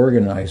kind of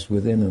organized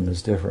within them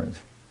is different.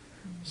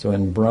 So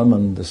in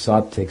Brahman, the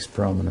Sat takes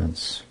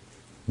prominence.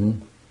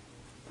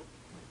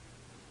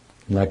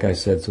 Like I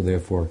said, so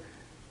therefore,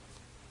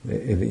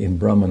 in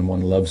Brahman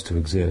one loves to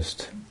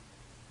exist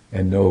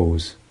and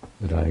knows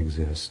that I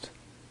exist.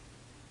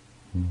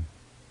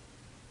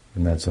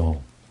 And that's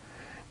all.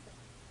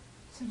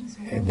 So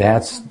And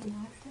that's...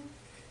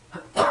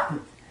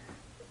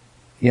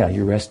 Yeah,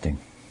 you're resting.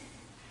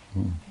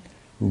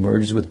 Who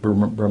merges with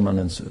Brahman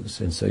and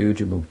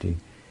Sayuja Mukti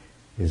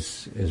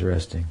is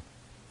resting.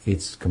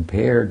 It's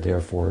compared,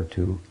 therefore,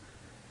 to,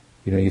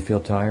 you feel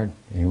tired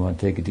and you want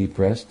to take a deep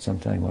rest.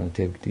 Sometimes you want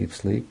to take a deep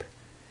sleep.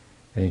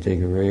 And you take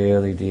a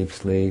really deep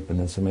sleep and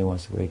then somebody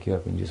wants to wake you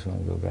up and you just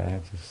want to go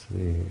back to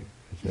sleep.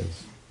 It's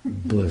just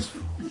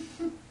blissful.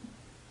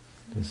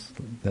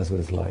 That's what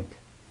it's like.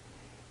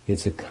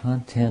 It's a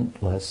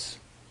contentless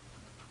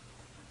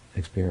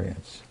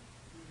experience,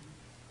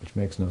 which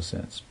makes no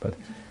sense. But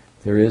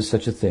there is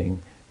such a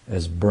thing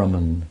as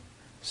Brahman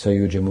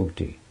Sayuja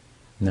Mukti.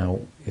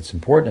 Now, it's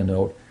important to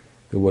note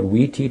that what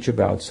we teach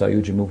about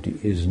Sayuja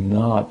Mukti is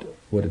not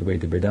what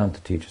Advaita Vedanta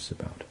teaches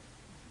about.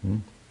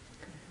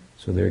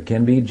 So there are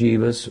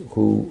jivas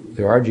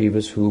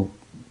who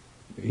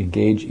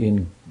engage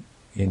in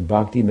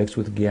bhakti mixed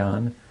with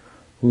jnana,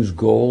 whose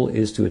goal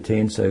is to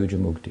attain Sayuja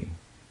Mukti.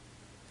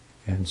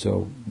 And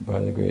so, by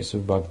the grace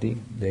of bhakti,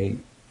 they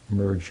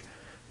merge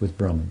with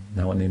Brahman.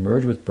 Now, when they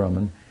merge with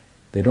Brahman,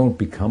 they don't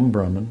become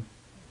Brahman.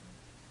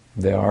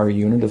 They are a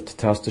unit of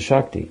Tatastha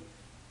Shakti.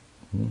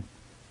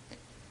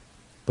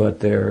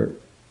 But the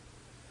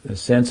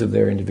sense of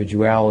their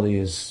individuality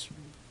is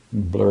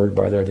blurred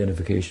by their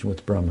identification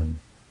with Brahman.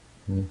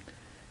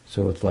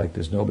 So it's like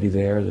there's nobody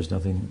there, there's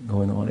nothing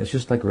going on. It's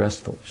just like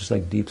restful, it's just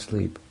like deep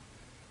sleep.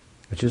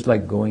 It's just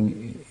like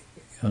going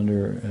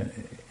under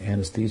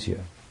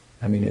anesthesia.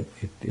 I mean,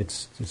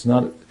 it's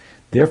not...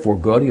 Therefore,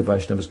 Gaudiya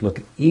Vaishnavas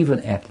look even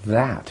at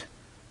that,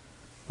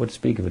 what to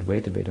speak of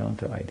Advaita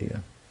Vedanta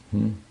idea,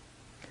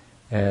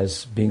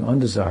 as being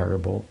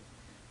undesirable,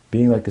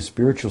 being like a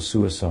spiritual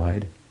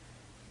suicide.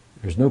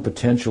 There's no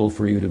potential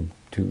for you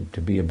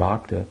to be a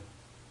bhakta,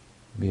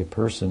 be a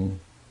person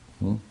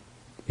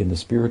in the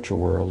spiritual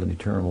world, an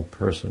eternal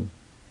person.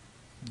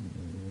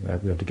 We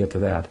have to get to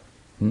that.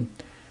 In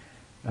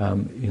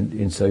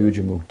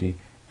Sayuja Mukti.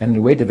 And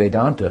in Advaita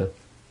Vedanta,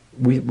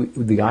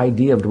 the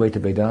idea of Advaita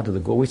Vedanta, the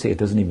goal, we say it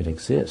doesn't even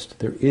exist.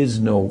 Because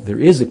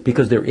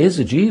there is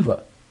a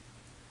jiva.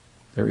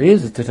 There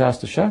is a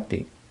Tatastha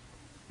Shakti.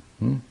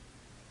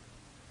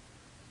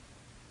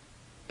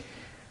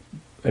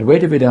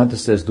 Advaita Vedanta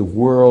says the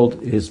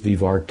world is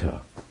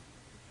vivarta.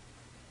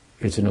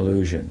 It's an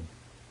illusion.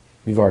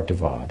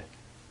 Vivartavad.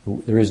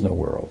 There is no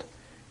world.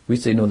 We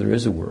say, no, there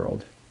is a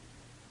world.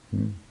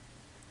 And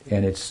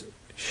it's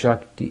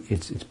Shakti,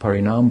 it's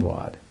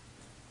Parinamvad.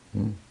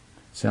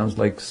 Sounds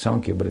like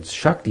Sankhya, but it's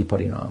Shakti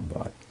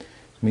Parinamvad.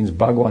 It means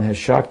Bhagavan has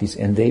Shaktis,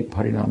 and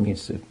Parinam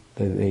means that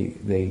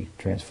they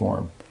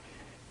transform.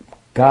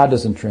 God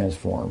doesn't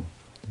transform,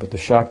 but the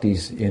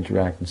Shaktis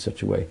interact in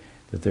such a way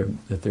that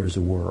there is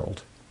a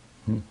world.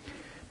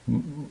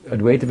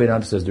 Advaita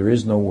Vedanta says there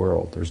is no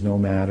world, there's no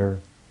matter,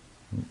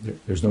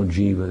 there's no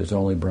jiva, there's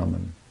only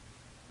Brahman.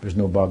 There's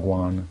no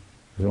Bhagwan,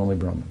 there's only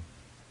Brahman.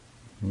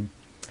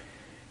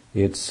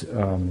 It's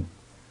kind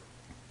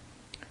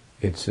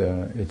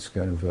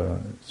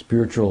of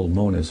spiritual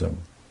monism.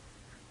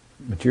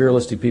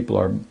 materialistic people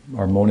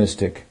are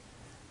monistic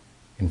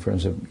in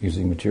terms of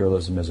using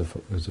materialism as a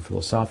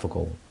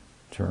philosophical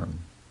term,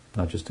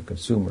 not just a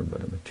consumer,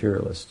 but a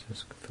materialist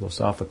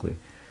philosophically.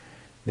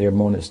 They are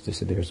monists. They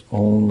say there's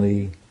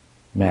only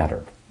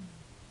matter.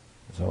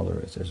 That's all there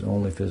is. There's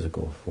only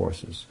physical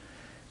forces.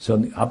 So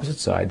on the opposite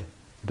side,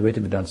 the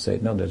Advaita Vedanta say,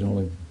 no, there's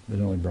only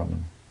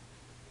Brahman.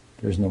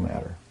 There's no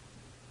matter.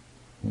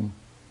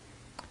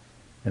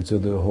 And so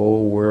the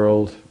whole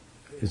world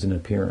is an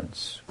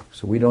appearance.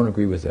 So we don't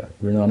agree with that.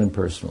 We're not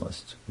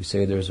impersonalists. We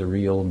say there's a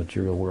real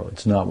material world.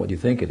 It's not what you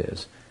think it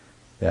is.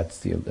 That's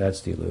the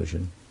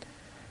illusion.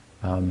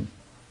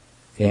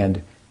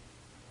 And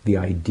the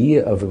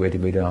idea of Advaita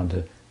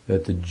Vedanta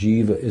that the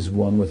jiva is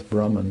one with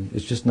Brahman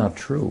is just not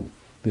true.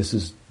 This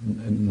is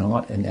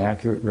not an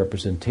accurate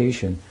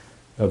representation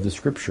of the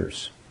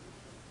scriptures.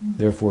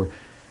 Therefore,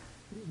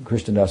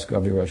 Krishnadas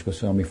Kaviraj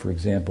Goswami, for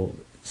example,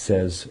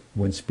 says,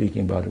 when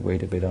speaking about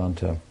Advaita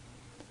Vedanta,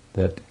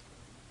 that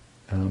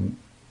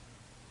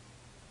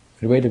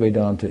Advaita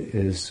Vedanta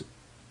is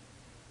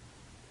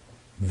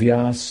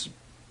Vyas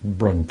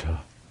Branta.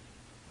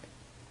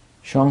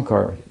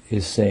 Shankar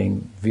is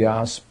saying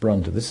Vyas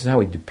Branta. This is how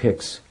he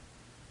depicts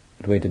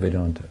Advaita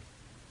Vedanta.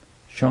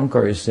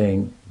 Shankar is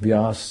saying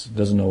Vyas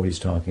doesn't know what he's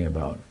talking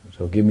about,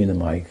 so give me the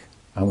mic,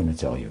 I'm going to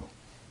tell you.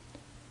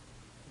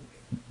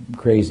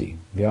 Crazy.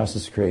 Vyas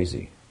is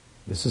crazy.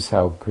 This is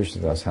how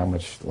Krishna does, how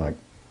much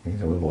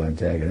he's a little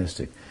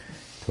antagonistic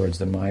towards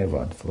the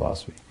Mayavad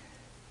philosophy.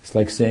 It's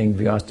like saying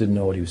Vyas didn't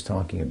know what he was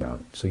talking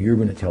about, so you're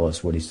going to tell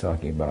us what he's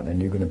talking about,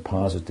 and you're going to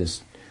posit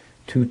this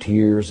 2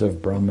 tiers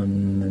of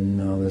Brahman and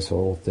this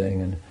whole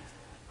thing, and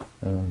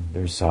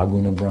there's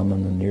Saguna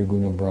Brahman and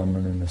Nirguna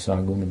Brahman, and the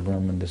Saguna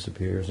Brahman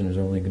disappears, and there's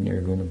only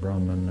Nirguna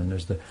Brahman, and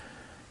there's the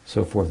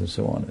so forth and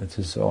so on. It's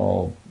just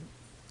all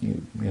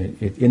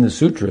in the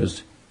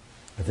sutras.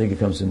 I think it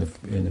comes in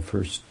the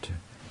first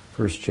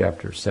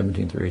chapter,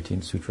 17th or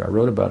 18th sutra. I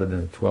wrote about it in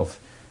the 12th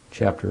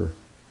chapter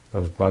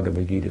of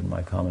Bhagavad Gita in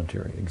my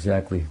commentary,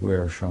 exactly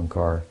where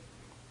Shankar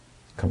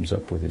comes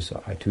up with his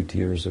 2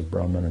 tiers of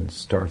Brahman and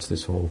starts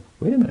this whole,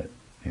 wait a minute,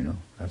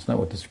 that's not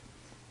what this,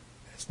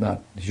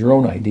 it's your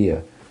own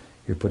idea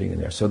you're putting in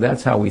there. So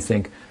that's how we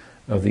think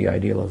of the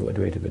ideal of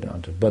Advaita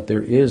Vedanta. But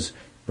there is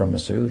Brahma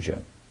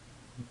Sayuja.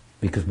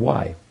 Because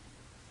why?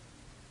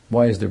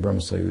 Why is there Brahma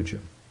Sayuja?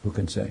 Who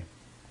can say?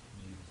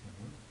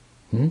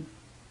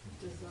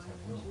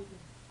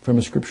 From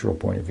a scriptural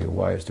point of view,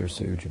 why is there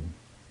Sayuja?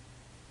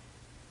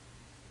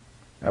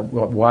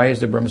 Why is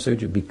there Brahma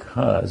Sayuja?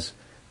 Because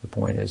the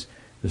point is,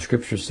 the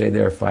scriptures say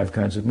there are 5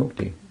 kinds of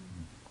mukti,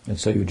 and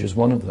Sayuja is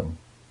one of them.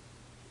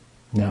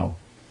 Now,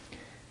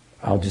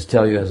 I'll just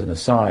tell you as an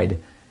aside,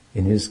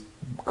 in his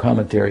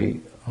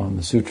commentary on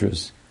the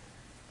sutras,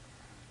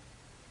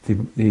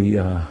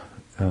 the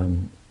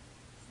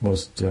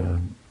most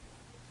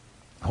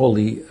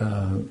holy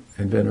and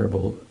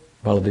venerable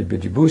Baladev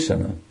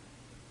Vijayabhusana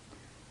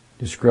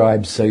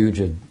describes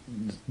Sayuja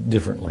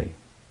differently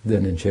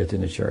than in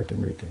Chaitanya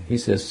Charitamrita. He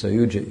says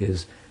Sayuja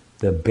is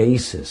the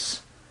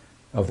basis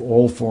of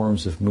all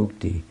forms of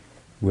mukti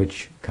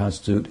which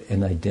constitute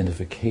an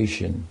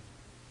identification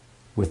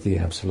with the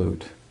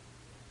Absolute.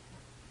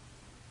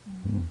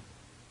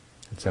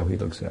 That's how he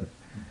looks at it.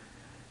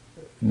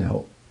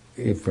 Now,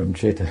 from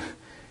Chaitanya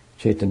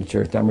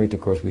Charitamrita,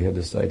 of course, we have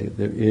this idea.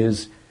 There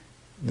is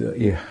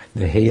the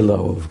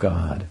halo of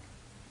God.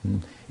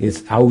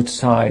 It's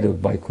outside of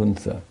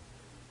Vaikuntha,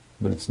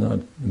 but it's not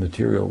the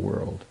material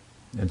world.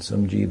 And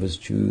some jivas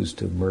choose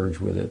to merge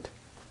with it.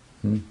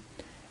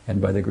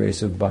 And by the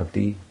grace of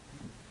bhakti,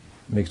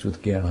 mixed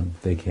with jnana,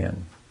 they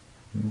can.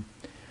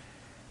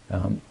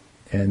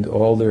 And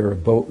all their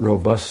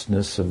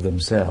robustness of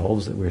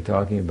themselves that we're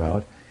talking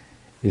about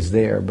is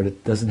there, but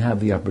it doesn't have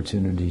the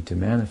opportunity to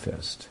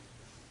manifest.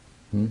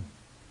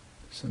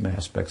 Some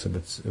aspects of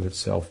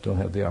itself don't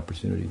have the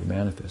opportunity to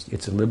manifest.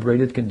 It's a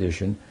liberated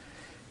condition.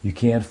 You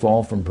can't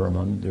fall from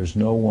Brahman. There's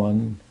no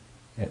one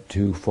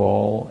to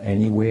fall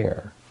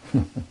anywhere.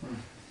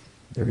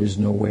 There is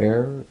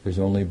nowhere. There's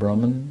only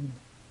Brahman,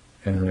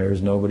 and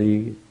there's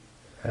nobody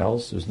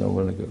else. There's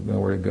nowhere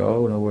to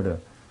go, nowhere to...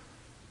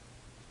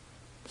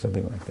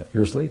 Something like that.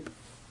 You're asleep.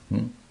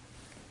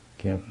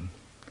 Can't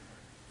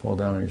fall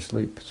down in your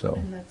sleep. So.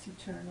 And that's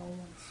eternal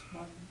once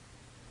one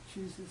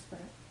chooses that.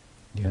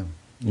 Yeah.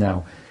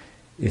 Now,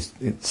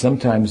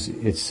 sometimes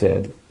it's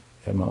said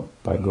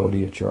by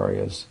Gaudiya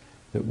Acharyas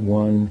that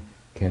one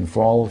can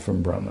fall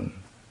from Brahman.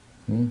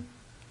 And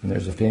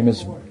there's a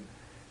famous.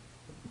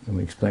 Let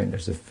me explain.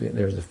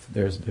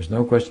 There's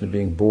no question of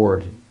being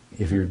bored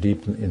if you're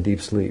in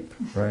deep sleep,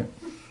 right?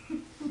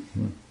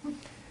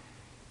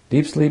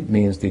 Deep sleep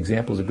means, the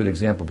example is a good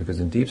example, because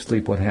in deep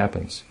sleep what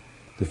happens?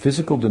 The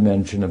physical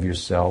dimension of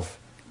yourself,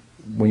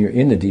 when you're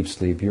in the deep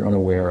sleep, you're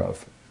unaware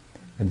of.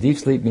 And deep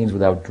sleep means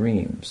without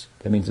dreams.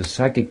 That means the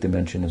psychic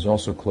dimension is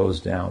also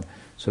closed down.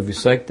 So if you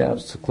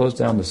close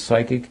down the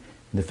psychic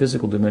and the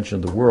physical dimension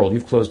of the world,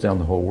 you've closed down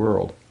the whole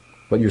world,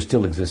 but you're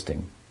still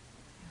existing.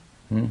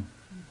 In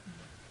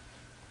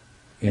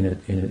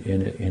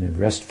a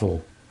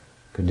restful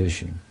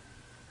condition.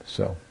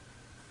 So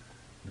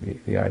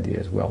the idea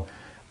is, well,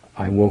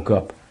 I woke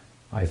up,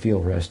 I feel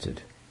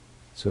rested.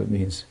 So it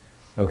means,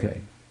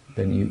 okay,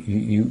 then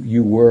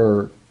you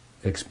were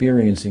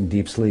experiencing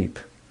deep sleep,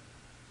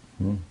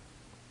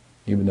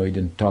 even though you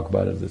didn't talk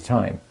about it at the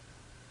time.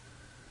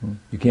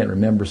 You can't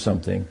remember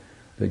something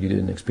that you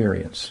didn't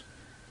experience.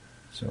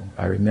 So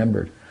I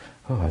remembered,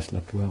 I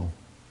slept well,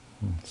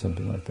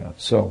 something like that.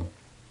 So,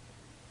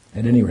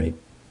 at any rate,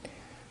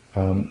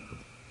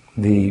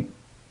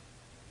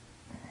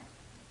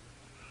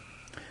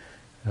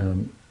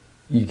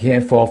 you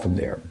can't fall from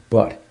there.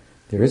 But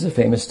there is a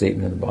famous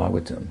statement in the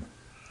Bhagavatam,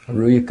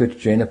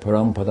 Aruyakutjena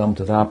param padam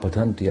tata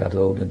patanti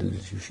ado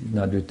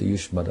nadrita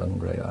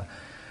yushmadangraya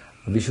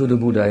vishuddha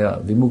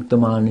buddhaya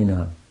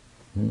vimuktamanina.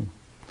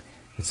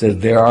 It says,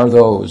 there are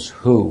those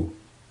who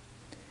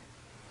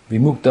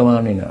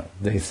vimuktamanina,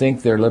 they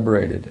think they're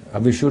liberated,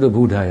 avishuddha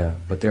buddhaya,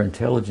 but their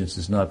intelligence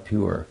is not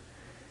pure.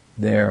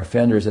 They're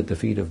offenders at the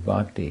feet of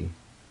bhakti,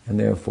 and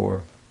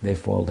therefore they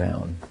fall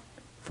down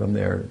from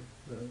their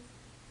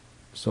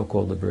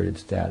so-called liberated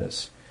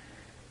status.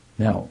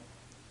 Now,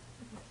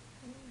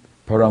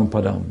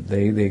 parampadam,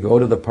 they go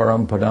to the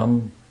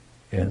parampadam,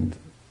 and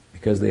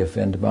because they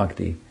offend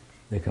bhakti,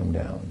 they come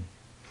down.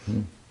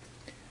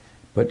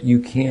 But you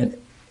can't,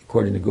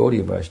 according to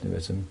Gaudiya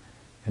Vaishnavism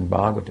and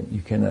Bhagavatam,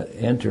 you cannot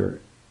enter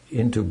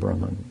into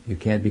Brahman. You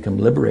can't become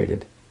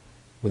liberated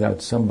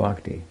without some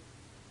bhakti.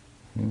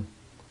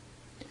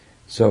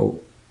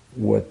 So,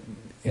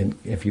 and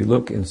if you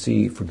look and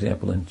see, for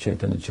example, in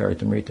Chaitanya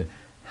Charitamrita,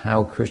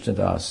 how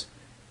Krishnadas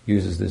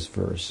uses this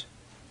verse.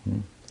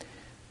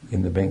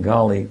 In the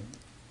Bengali,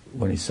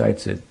 when he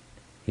cites it,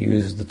 he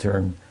uses the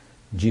term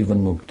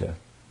Jivan Mukta.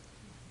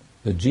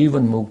 The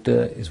Jivan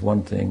Mukta is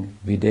one thing,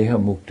 Videha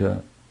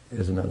Mukta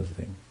is another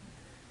thing.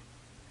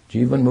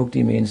 Jivan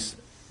Mukti means,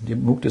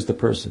 Mukta is the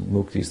person,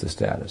 Mukti is the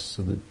status.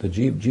 So the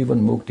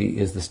Jivan Mukti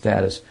is the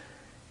status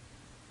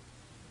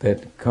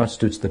that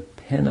constitutes the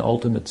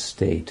penultimate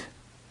state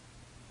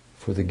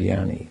for the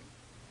Jnani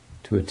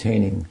to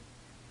attaining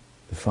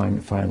the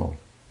final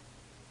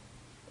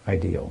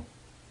ideal.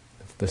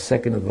 The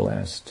second of the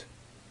last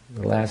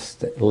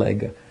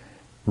leg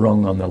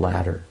rung on the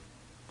ladder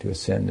to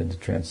ascend into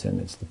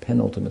transcendence, the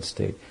penultimate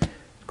state.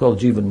 It's called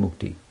Jivan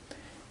Mukti.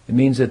 It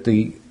means that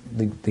the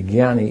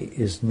Jnani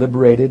is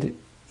liberated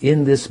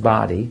in this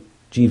body,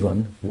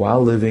 Jivan,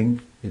 while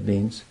living, it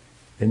means,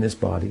 in this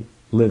body,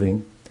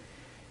 living.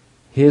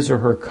 His or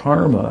her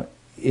karma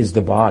is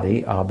the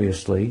body,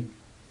 obviously,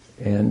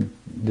 and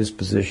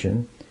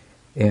disposition,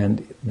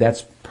 and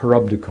that's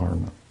parabdha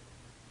karma.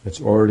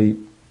 It's already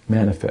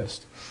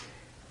manifest.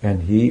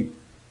 And he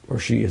or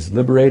she is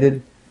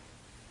liberated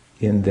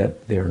in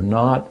that they're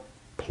not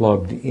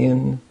plugged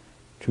in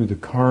to the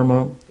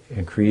karma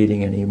and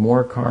creating any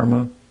more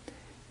karma,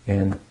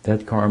 and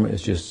that karma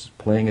is just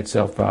playing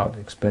itself out,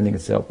 expending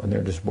itself, and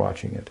they're just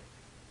watching it.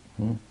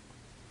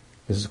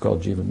 This is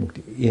called Jivan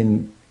Mukti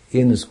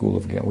in the school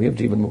of Gyan. We have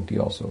Jivan Mukti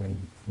also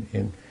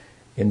in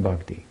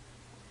Bhakti.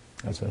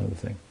 That's another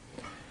thing,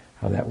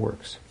 how that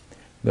works.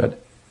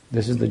 But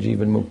this is the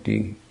Jivan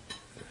Mukti,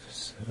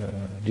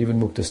 Jivan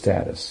Mukta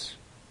status,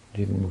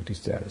 Jivan Mukti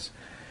status.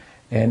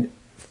 And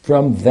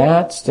from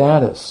that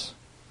status,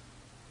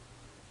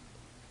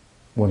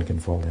 one can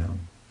fall down.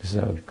 This is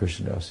how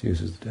Krishnadas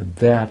uses it. And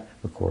that,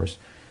 of course,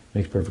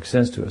 makes perfect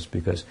sense to us,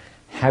 because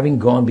having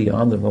gone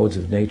beyond the modes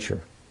of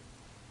nature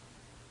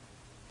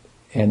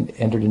and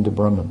entered into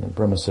Brahman, and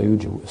Brahma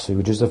Sayuja.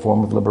 Sayuja is a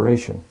form of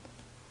liberation.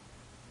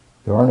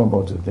 There are no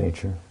modes of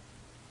nature.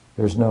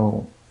 There's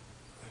nothing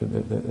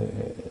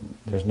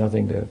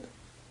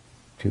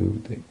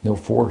no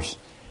force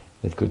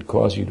that could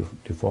cause you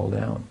to fall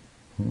down.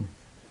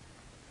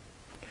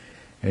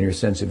 And your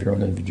sense of your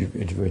own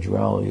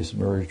individuality is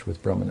merged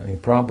with Brahman. I mean,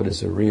 Prabhupada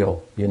is a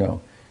real,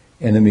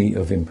 enemy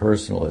of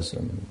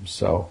impersonalism.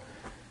 So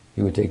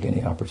he would take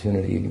any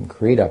opportunity, even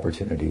create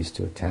opportunities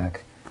to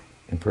attack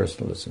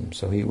impersonalism.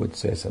 So he would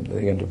say something,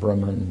 they get into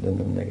Brahman, and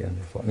then they get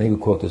into fall. And he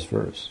would quote this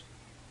verse.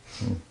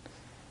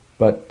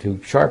 But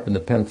to sharpen the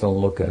pencil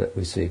and look at it,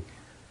 we see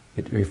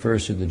it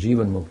refers to the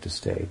Jivan Mukta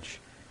stage.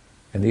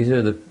 And these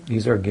are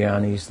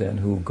Jnanis then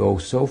who go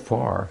so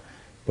far,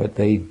 but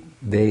they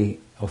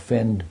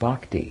offend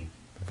bhakti,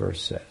 the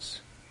verse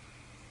says.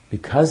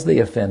 Because they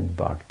offend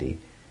bhakti,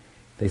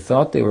 they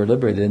thought they were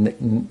liberated,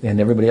 and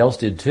everybody else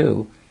did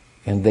too,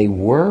 and they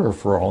were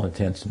for all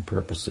intents and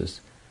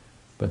purposes,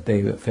 but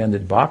they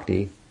offended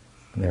bhakti,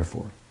 and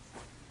therefore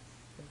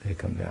they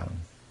come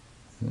down.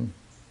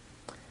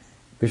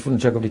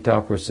 Vishwanath Chakravarti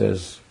Thakur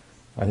says,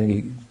 I think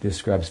he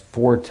describes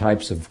 4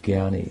 types of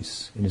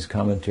Jnanis in his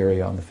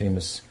commentary on the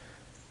famous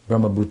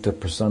Brahmabhuta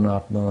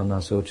Prasannatma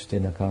Nasochite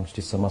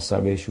Nakamshti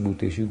Samasarveshu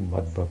Bhuteshu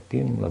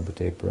Madbhaktim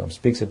Labhate Param.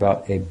 Speaks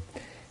about a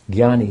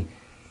Jnani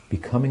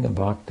becoming a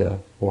bhakta,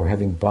 or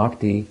having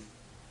bhakti,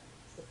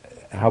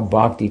 how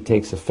bhakti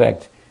takes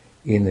effect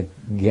in the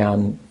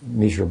Jnana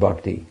Mishra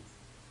Bhakti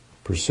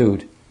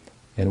pursuit,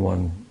 and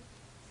one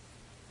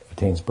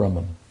attains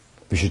Brahman.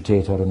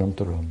 Vishate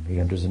Taranamtaram, he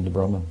enters into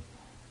Brahman.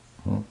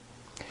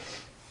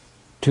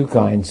 2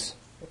 kinds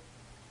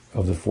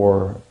of the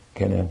four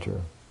can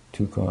enter.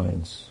 Two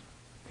kinds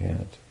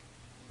can't.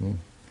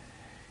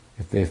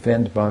 If they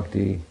offend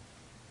bhakti,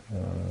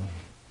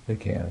 they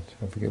can't.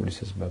 I forget what he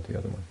says about the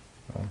other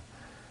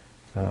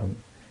one.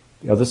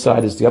 The other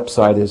side is, the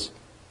upside is,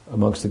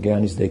 amongst the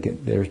Gyanis,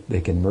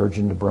 they can merge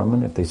into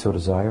Brahman if they so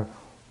desire,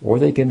 or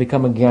they can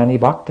become a Gyani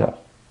Bhakta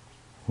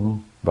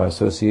by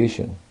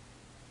association,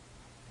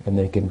 and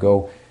they can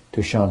go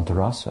to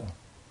Shantarasa.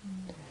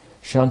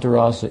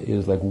 Shantarasa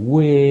is like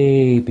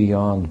way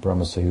beyond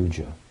Brahma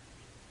Sayuja,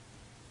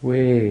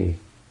 way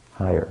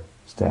higher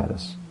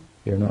status.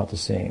 They're not the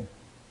same.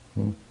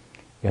 And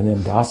then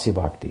Dasya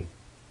Bhakti.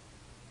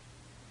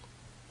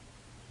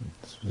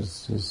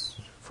 This is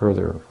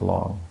further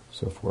along,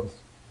 so forth.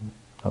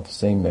 Not the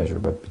same measure,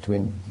 but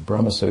between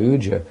Brahma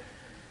Sayuja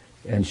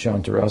and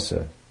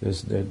Shantarasa,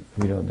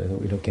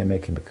 we can't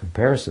make a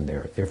comparison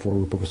there. Therefore,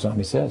 Rupa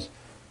Goswami says,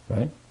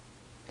 right?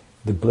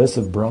 The bliss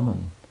of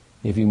Brahman,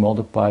 if you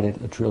multiplied it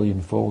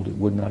 1,000,000,000,000-fold, it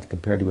would not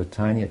compare to a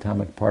tiny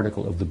atomic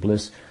particle of the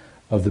bliss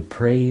of the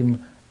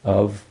prem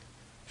of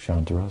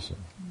Shantarasa,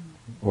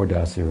 or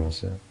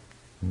Dasirasa,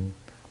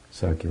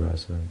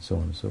 Sakyarasa, and so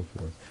on and so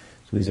forth.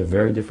 So these are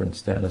very different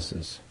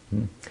statuses.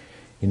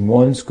 In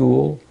one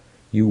school,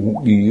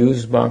 you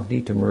use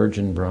bhakti to merge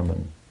in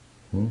Brahman.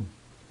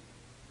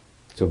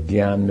 So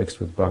Gyan mixed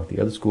with bhakti.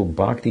 The other school,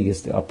 bhakti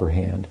is the upper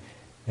hand,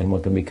 and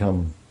one can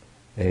become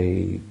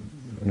a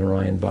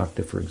Narayan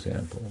Bhakta, for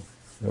example,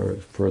 or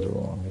further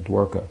along, a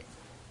Dwarka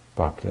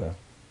Bhakta.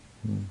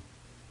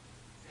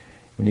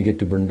 When you get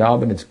to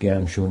Vrindavan, it's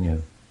Gyan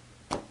Shunya.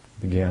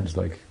 The Gyan's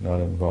like not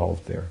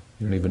involved there.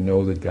 You don't even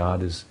know that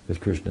that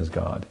Krishna is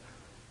God.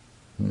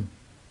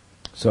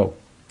 So,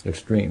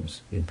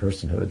 extremes in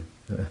personhood.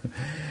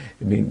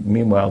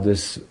 Meanwhile,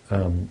 this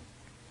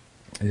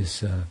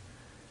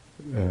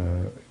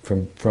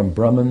from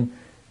Brahman,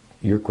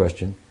 your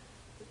question,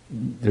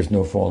 there's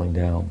no falling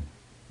down.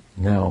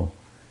 Now,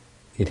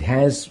 it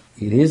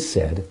is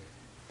said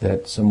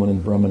that someone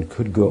in Brahman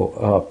could go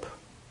up.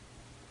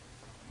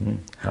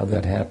 How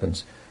that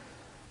happens,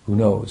 who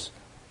knows?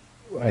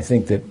 I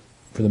think that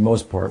for the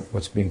most part,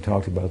 what's being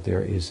talked about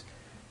there is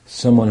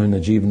someone in the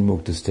Jivan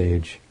Mukta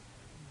stage,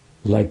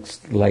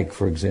 like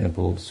for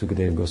example,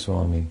 Sukadeva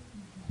Goswami.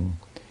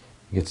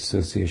 He gets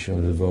association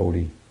with a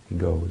devotee, he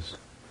goes.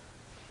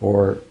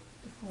 Or,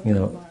 Or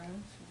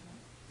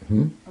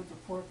the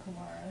four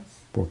Kumaras.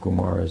 Four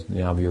Kumaras, the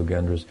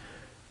Navayogendras.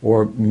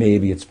 Or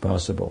maybe it's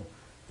possible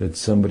that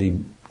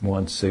somebody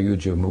wants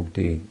Sayuja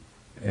Mukti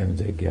and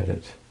they get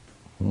it.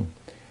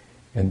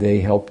 And they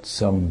helped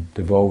some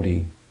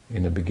devotee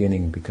in the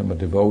beginning become a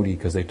devotee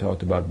because they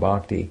talked about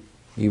bhakti,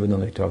 even though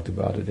they talked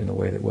about it in a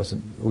way that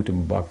wasn't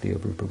Uttama Bhakti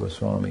of Rupa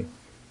Goswami.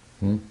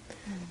 And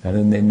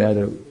then they met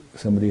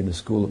somebody in the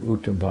school of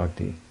Uttama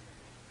Bhakti,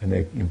 and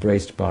they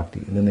embraced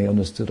bhakti, and then they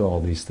understood all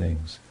these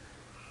things.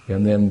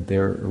 And then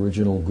their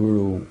original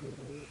guru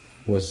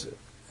was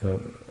a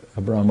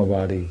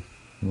Brahmavadi.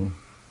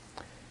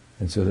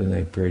 And so then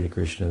they prayed to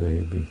Krishna that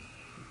he'd be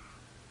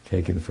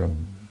taken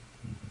from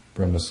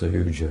Brahma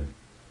Sayuja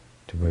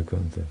to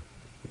Vaikuntha.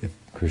 If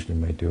Krishna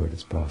may do it,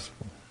 it's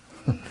possible.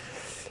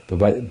 But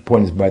the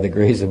point is, by the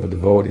grace of a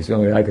devotee, it's the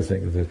only way I can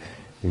think of it.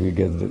 If we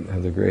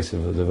have the grace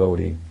of a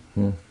devotee,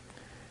 it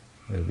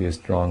would be a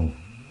strong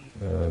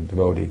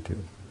devotee to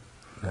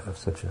have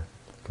such a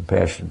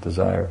compassionate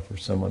desire for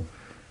someone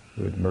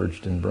who had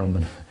merged in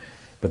Brahman.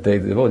 But the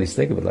devotees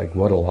think of it like,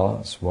 what a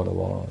loss, what a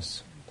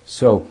loss.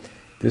 So,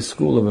 this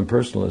school of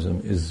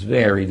impersonalism is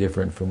very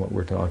different from what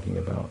we're talking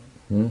about.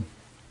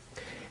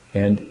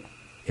 And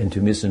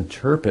to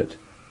misinterpret,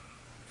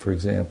 for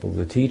example,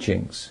 the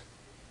teachings,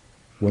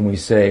 when we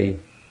say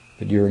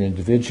that you're an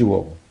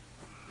individual,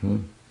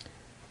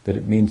 that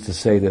it means to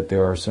say that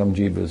there are some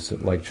jivas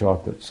that like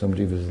chocolate, some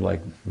jivas that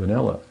like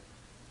vanilla,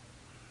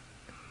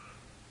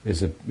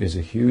 is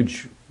a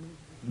huge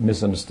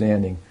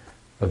misunderstanding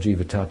of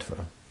jiva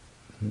tattva.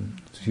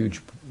 It's a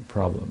huge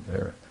problem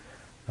there.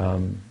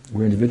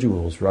 We're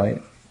individuals,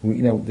 right?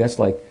 That's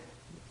like,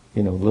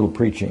 little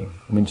preaching.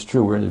 It's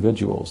true, we're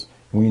individuals.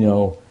 We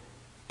know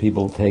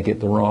people take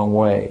it the wrong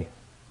way,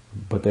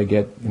 but they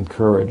get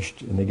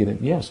encouraged and they get it,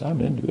 yes,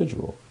 I'm an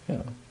individual.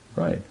 Yeah,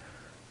 right.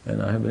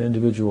 And I have an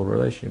individual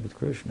relationship with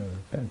Krishna.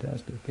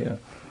 Fantastic, yeah.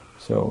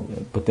 So,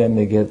 but then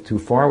they get too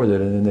far with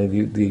it, and then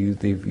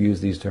they use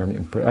these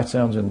terms. That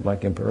sounds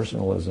like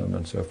impersonalism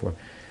and so forth.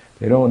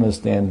 They don't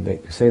understand.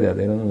 They say that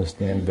they don't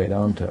understand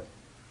Vedanta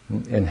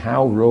and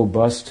how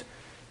robust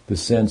the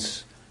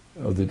sense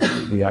of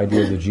the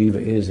idea of the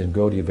jiva is in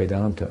Gaudiya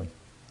Vedanta.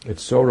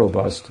 It's so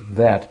robust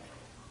that,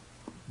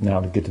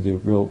 now to get to the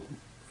real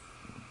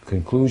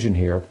conclusion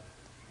here,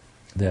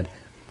 that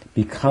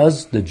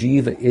because the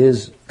jiva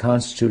is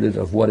constituted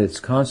of what it's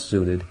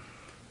constituted,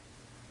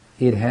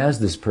 it has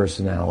this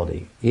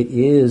personality.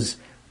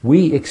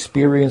 We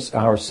experience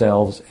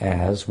ourselves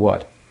as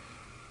what?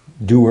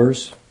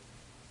 Doers,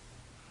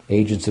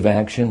 agents of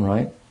action,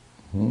 right?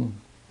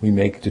 We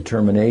make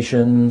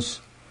determinations,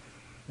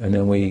 and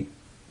then we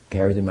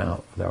carry them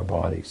out with our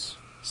bodies.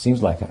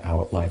 Seems like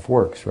how life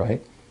works,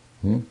 right?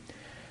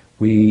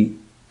 We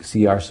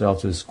see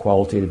ourselves as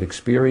qualitative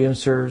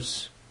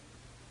experiencers,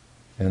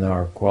 and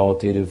our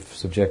qualitative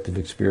subjective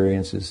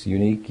experience is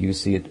unique. You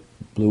see it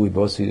blue, we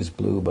both see it as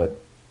blue, but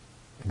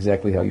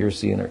exactly how you're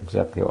seeing it,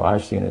 exactly how I'm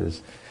seeing it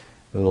is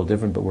a little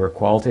different. But we're a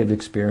qualitative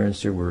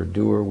experiencer, we're a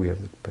doer,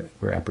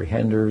 we're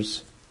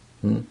apprehenders.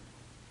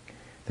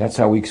 That's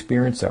how we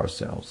experience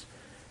ourselves.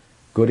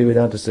 Gaudiya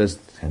Vedanta says,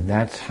 and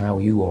that's how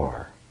you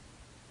are.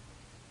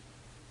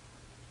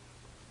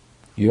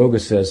 Yoga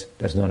says,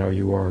 that's not how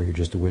you are, you're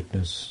just a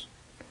witness.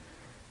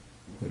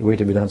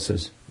 Advaita Vedanta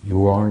says,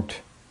 you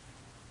aren't.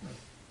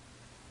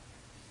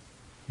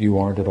 You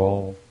aren't at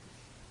all.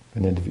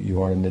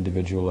 You aren't an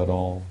individual at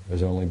all.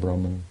 There's only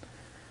Brahman.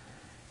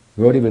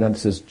 Gaudiya Vedanta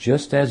says,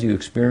 just as you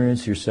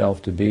experience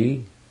yourself to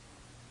be,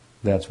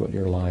 that's what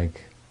you're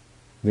like.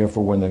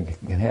 Therefore, when the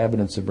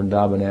inhabitants of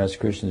Vrindavan asked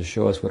Krishna to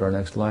show us what our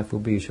next life will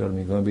be, he showed them,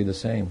 you're going to be the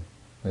same.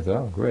 I thought,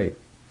 oh, great.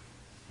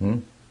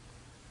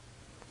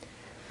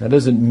 That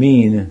doesn't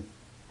mean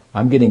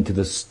I'm getting to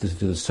the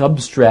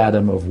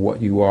substratum of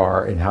what you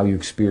are and how you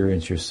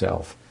experience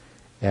yourself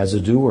as a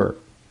doer,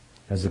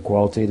 as a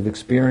qualitative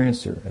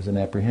experiencer, as an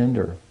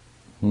apprehender.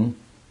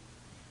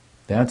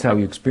 That's how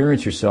you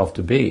experience yourself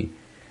to be.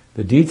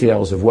 The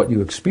details of what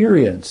you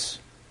experience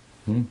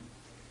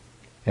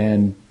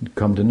and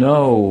come to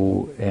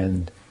know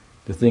and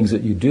the things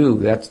that you do,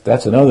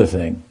 that's another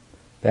thing.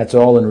 That's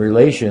all in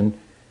relation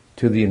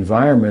to the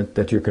environment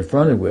that you're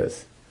confronted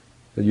with.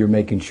 That you're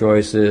making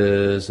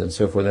choices and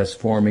so forth, that's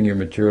forming your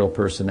material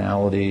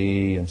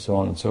personality and so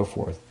on and so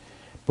forth.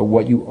 But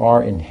what you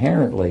are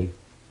inherently,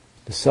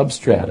 the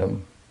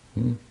substratum,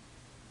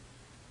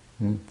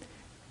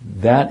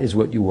 that is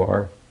what you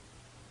are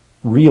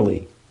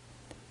really.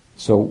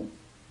 So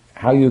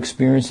how you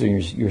experience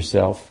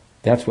yourself,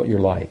 that's what you're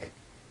like.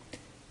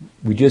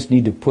 We just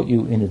need to put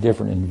you in a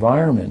different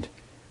environment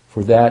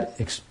for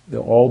that,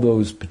 all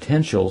those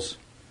potentials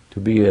to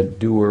be a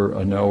doer,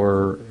 a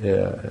knower,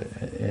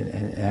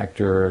 an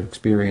actor, an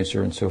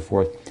experiencer, and so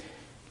forth,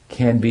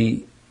 can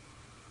be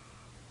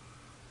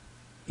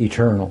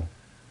eternal.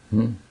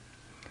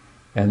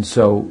 And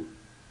so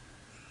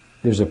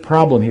there's a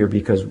problem here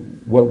because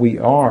what we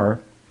are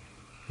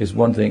is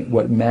one thing,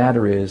 what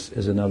matter is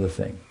another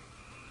thing.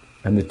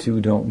 And the two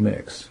don't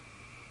mix.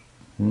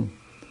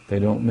 They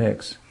don't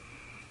mix.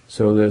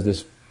 So there's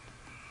this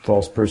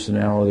false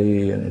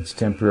personality and it's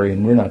temporary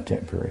and we're not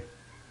temporary.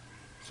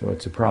 So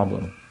it's a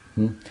problem.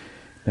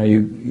 Now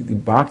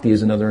bhakti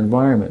is another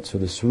environment, so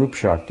the Swarup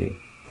Shakti.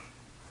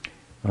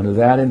 Under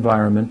that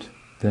environment,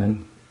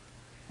 then,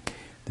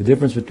 the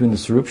difference between the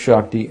Swarup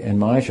Shakti and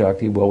Maya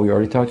Shakti, well, we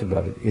already talked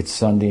about it. It's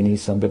Sandhini,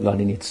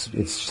 Sambitladini, it's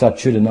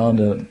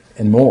Satchidananda,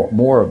 and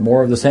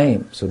more of the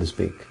same, so to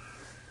speak.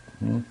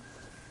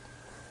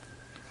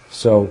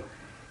 So,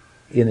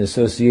 in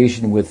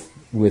association with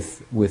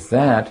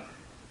that,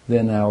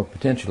 then our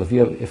potential. If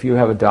you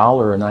have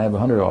 $1 and I have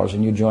 $100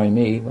 and you join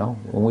me, well,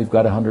 we've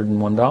got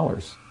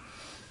 $101.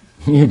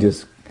 You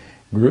just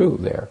grew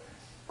there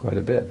quite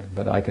a bit,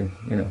 but I can,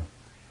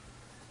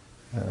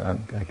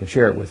 I can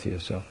share it with you.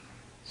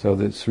 So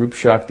the Swarup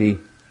Shakti.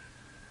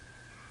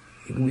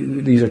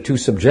 These are two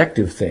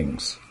subjective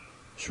things: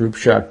 Swarup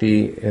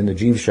Shakti and the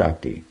Jiva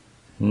Shakti.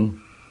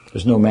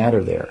 There's no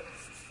matter there,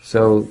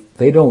 so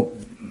they don't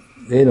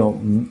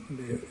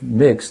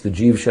mix. The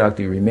Jiva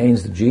Shakti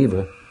remains the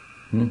Jiva.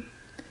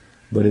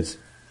 But it's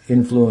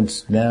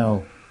influenced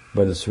now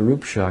by the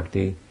Swarup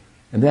Shakti,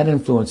 and that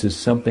influence is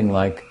something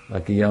like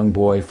a young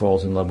boy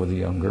falls in love with a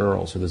young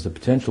girl. So there's the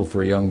potential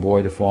for a young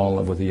boy to fall in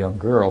love with a young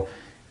girl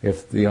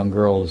if the young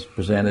girl is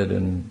presented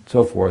and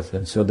so forth.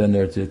 And so then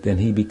then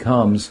he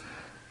becomes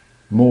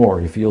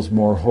more, he feels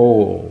more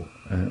whole,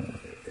 and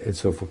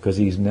so forth, because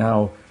he's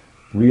now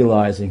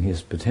realizing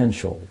his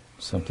potential,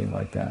 something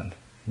like that,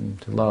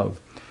 to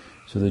love.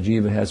 So the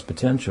Jiva has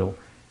potential,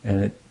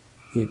 and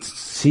it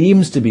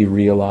seems to be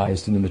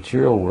realized in the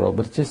material world,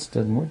 but it just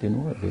didn't work.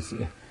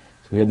 So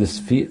we have this.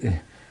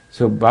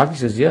 So Bhakti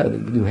says, yeah,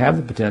 you have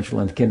the potential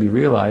and it can be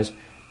realized,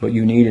 but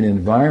you need an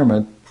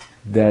environment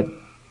that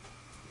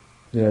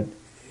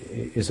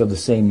is of the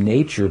same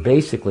nature,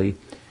 basically,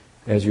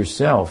 as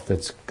yourself.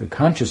 That's a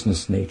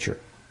consciousness nature,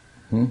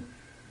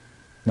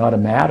 not a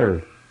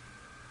matter.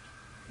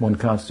 One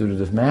constituted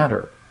of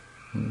matter,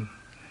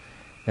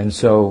 and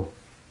so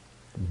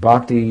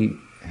Bhakti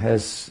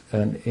has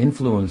an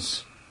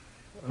influence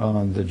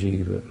on the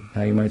Jiva.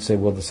 Now you might say,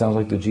 well, it sounds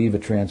like the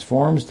Jiva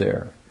transforms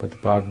there, but the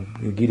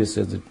Bhagavad Gita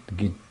says that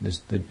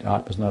the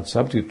Atma is not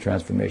subject to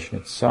transformation,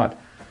 it's Sat.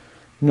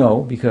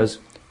 No, because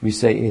we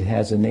say it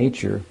has a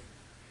nature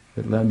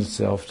that lends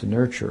itself to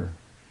nurture.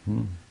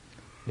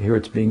 Here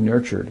it's being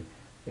nurtured.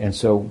 And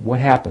so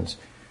what happens?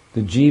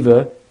 The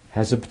Jiva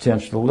has a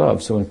potential to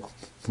love. So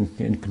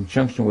in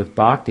conjunction with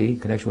Bhakti,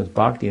 connection with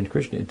Bhakti and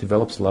Krishna, it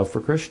develops love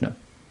for Krishna.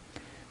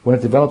 When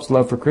it develops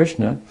love for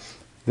Krishna,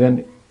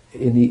 then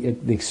in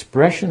the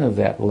expression of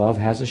that love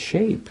has a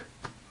shape.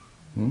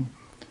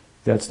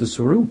 That's the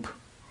Swarup.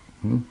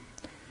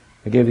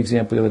 I gave an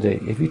example the other day.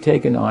 If you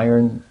take an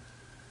iron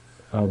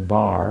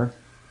bar,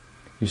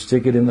 you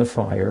stick it in the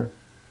fire,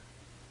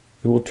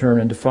 it will turn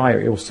into fire.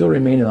 It will still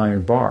remain an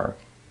iron bar,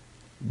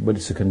 but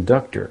it's a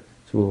conductor.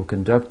 So it will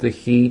conduct the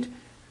heat,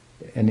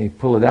 and you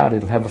pull it out,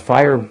 it'll have a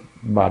fire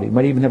body. It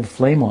might even have a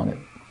flame on it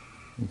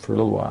for a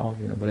little while,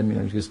 but I mean,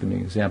 I'm just giving you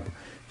an example.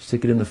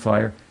 Stick it in the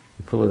fire,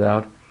 you pull it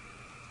out.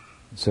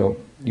 So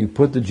you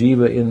put the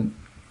jiva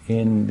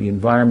in the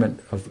environment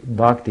of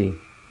bhakti,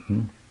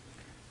 and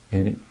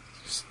it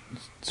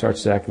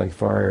starts to act like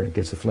fire, and it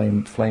gets a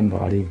flame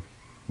body.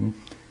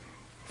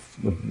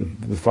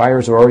 The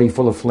fires are already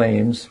full of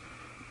flames,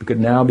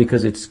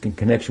 because it's in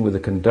connection with a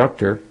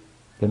conductor,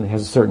 then it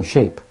has a certain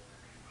shape.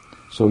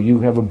 So you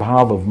have a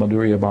bhava of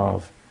Madhurya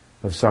bhav,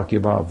 of Sakya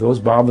bhav. Those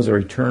bhavas are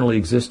eternally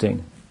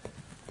existing.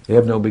 They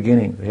have no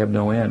beginning, they have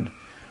no end.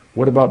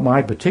 What about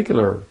my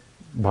particular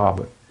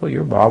bhava? Well,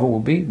 your bhava will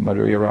be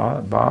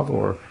Madhurya bhav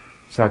or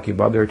Sakya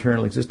bhav, they're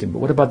eternally existing. But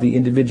what about the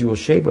individual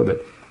shape of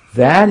it?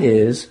 That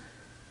is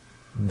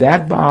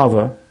that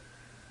bhava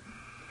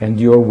and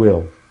your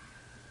will.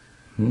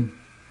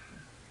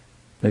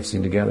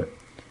 Mixing together.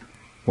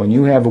 When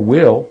you have a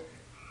will,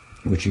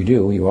 which you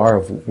do, you are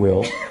of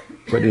will,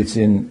 but it's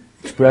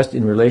expressed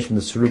in relation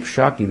to Sarup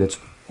Shakti that's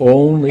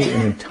only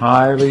and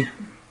entirely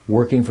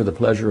working for the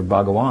pleasure of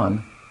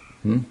Bhagavan,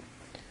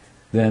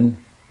 then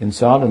in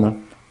sadhana,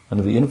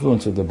 under the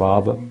influence of the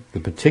bhava, the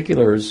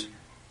particulars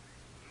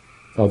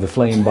of the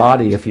flame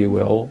body, if you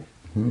will,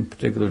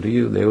 particular to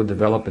you, they will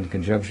develop in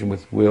conjunction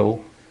with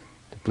will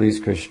to please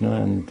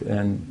Krishna,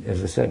 and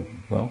as I said,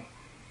 well,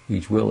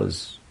 each will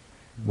is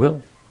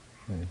will.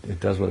 It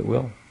does what it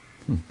will.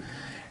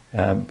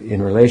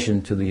 In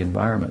relation to the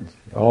environment,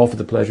 all for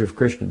the pleasure of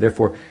Krishna.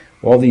 Therefore,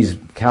 all these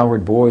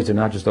cowherd boys are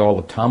not just all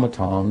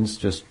automatons,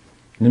 just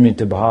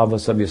nimitta bhava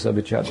sabya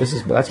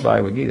sabya. That's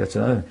Bhagavad Gita. That's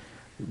another.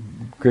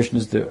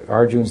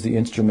 Arjun's the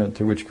instrument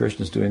through which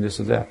Krishna's doing this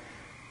or that.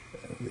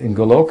 In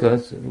Goloka,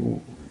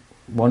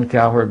 one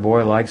cowherd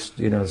boy likes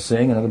to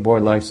sing, another boy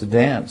likes to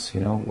dance.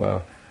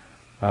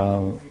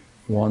 One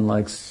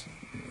likes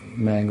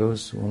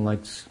mangoes, one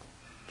likes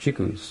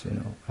chikus.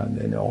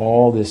 And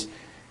all this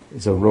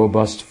is a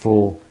robust,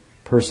 full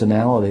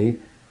personality,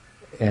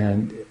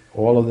 and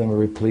all of them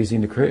are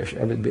pleasing to Krishna.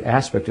 Every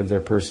aspect of their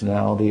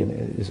personality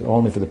is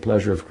only for the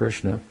pleasure of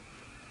Krishna.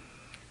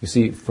 You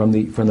see, from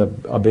the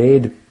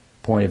Abhed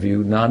point of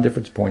view,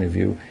 non-difference point of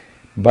view,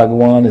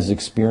 Bhagavan is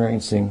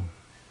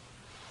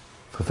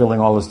fulfilling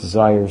all his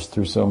desires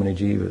through so many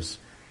jivas.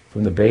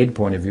 From the Bhed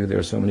point of view, there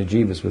are so many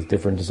jivas with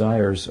different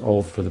desires,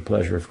 all for the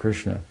pleasure of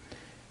Krishna,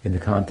 in the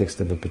context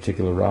of a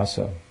particular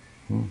rasa.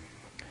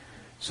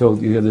 So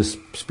you have this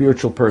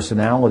spiritual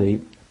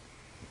personality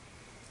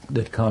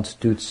that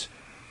constitutes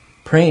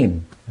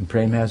prem, and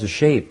prem has a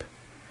shape.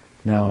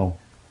 Now,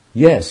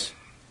 yes,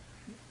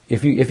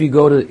 if you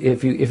go to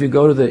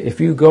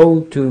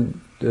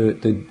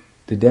the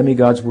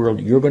demigods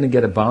world, you're going to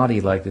get a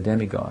body like the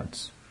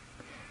demigods.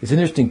 It's an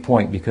interesting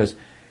point, because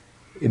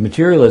in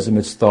materialism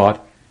it's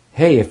thought,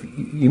 hey, if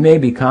you may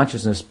be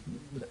consciousness,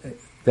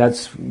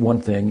 that's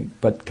one thing,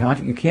 but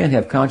you can't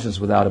have consciousness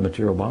without a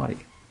material body.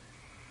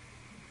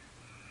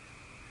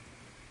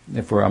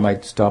 Therefore, I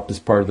might stop this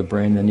part of the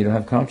brain, then you don't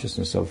have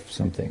consciousness of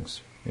some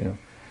things.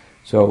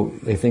 So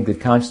they think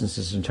that consciousness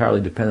is entirely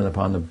dependent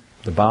upon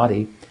the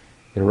body.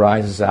 It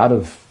arises out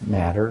of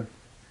matter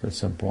at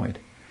some point.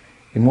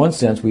 In one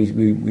sense, we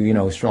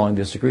strongly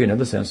disagree. In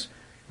another sense,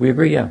 we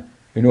agree. Yeah,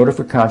 in order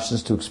for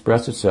consciousness to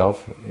express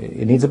itself,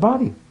 it needs a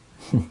body,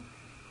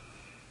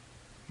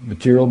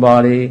 material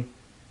body,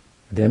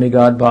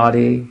 demigod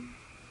body.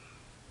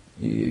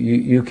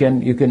 You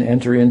can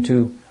enter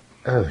into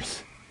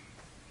earth.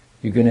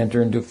 You can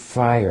enter into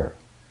fire.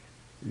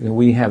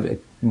 We have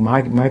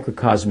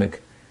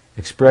microcosmic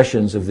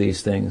expressions of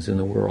these things in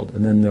the world.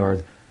 And then there are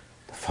the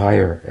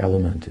fire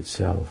element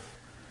itself,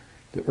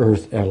 the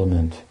earth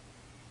element,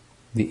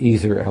 the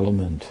ether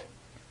element.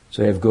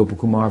 So you have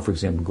Gopakumar, for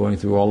example, going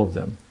through all of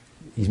them.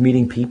 He's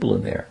meeting people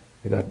in there.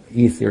 They got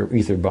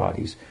ether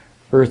bodies,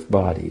 earth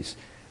bodies.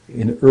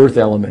 In earth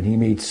element, he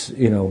meets,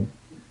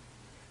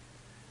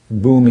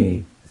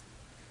 Bhumi,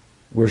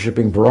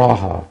 worshipping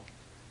Braha.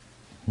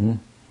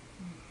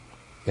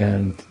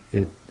 And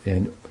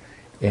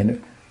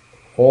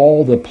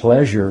all the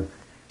pleasure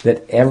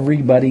that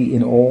everybody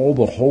in all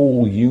the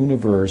whole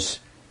universe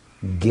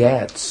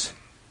gets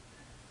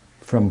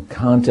from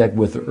contact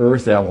with the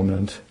earth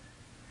element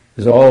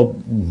is all,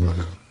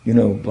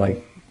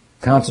 like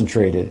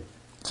concentrated.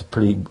 It's a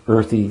pretty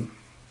earthy,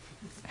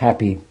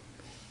 happy,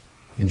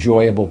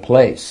 enjoyable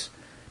place.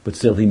 But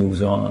still he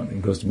moves on. He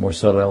goes to more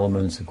subtle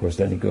elements. Of course,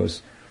 then he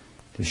goes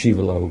to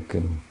Shivalok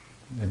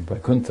and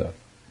Vaikuntha.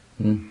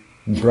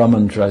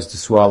 Brahman tries to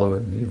swallow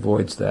it, and he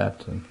avoids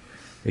that. And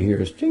he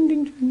hears, ding,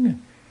 ding,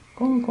 ding,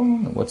 gong,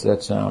 gong. And what's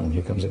that sound? And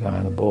here comes a guy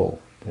on a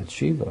bull. That's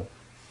Shiva.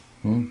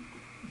 And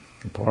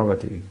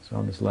Parvati is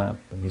on his lap,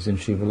 and he's in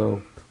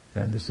Shivalok.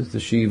 And this is the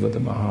Shiva, the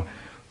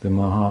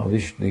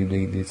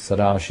Mahavishnu, the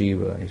Sada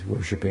Shiva. He's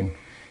worshipping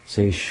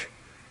Sesh,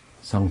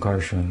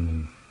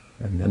 Sankarshan,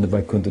 and then the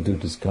Vaikuntha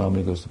Dutas come, and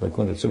he goes to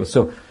Vaikuntha.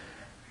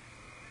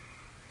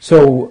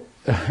 So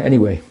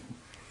anyway,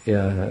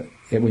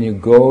 when you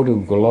go to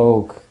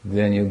Golok,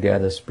 then you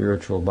get a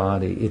spiritual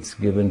body. It's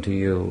given to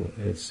you.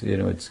 It's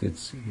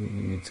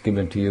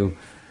given to you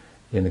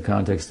in the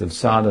context of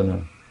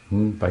sadhana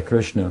by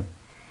Krishna.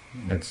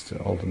 That's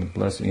the ultimate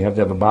blessing. You have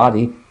to have a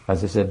body,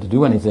 as I said, to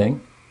do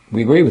anything.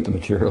 We agree with the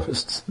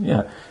materialists.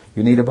 Yeah,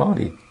 you need a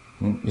body.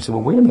 You say,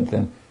 well, wait a minute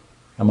then.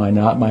 Am I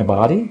not my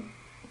body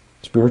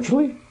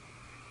spiritually?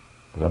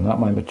 But I'm not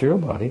my material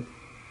body.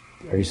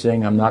 Are you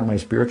saying I'm not my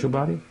spiritual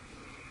body?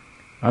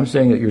 I'm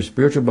saying that your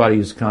spiritual body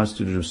is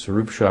constituted of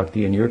Sarup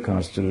Shakti and you're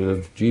constituted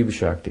of Jiva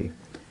Shakti.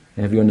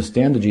 And if you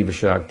understand the Jiva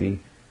Shakti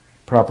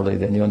properly,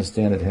 then you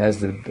understand it has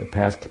the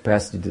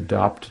capacity to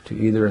adopt to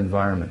either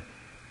environment.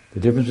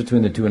 The difference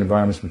between the two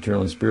environments,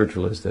 material and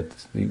spiritual, is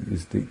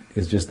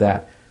just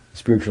that. The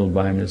spiritual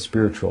environment is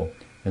spiritual,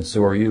 and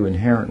so are you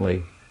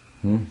inherently.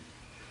 And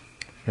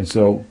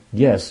so,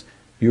 yes,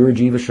 you're a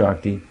Jiva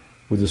Shakti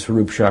with a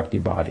Sarup Shakti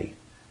body.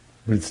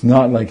 But it's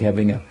not like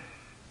having a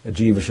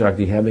Jiva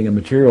Shakti having a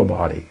material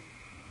body.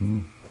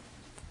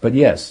 But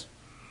yes,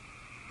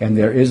 and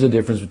there is a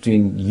difference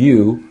between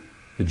you,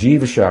 the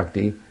Jiva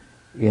Shakti,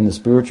 in the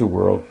spiritual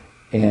world,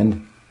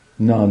 and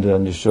Nanda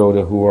and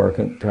Yashoda, who are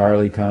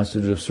entirely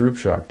constituted of Sarup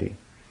Shakti.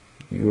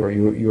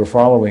 You are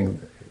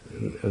following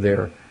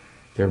their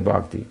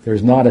bhakti.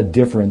 There's not a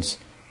difference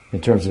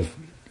in terms of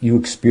you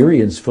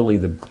experience fully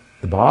the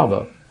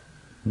bhava,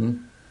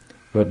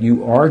 but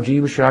you are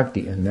Jiva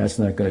Shakti, and that's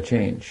not going to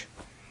change.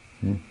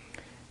 And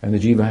the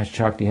Jiva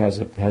Shakti has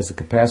the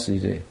capacity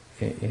to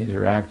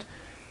interact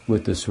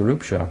with the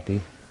Sarup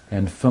Shakti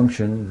and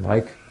function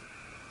like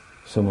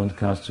someone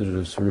constituted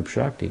of Sarup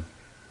Shakti.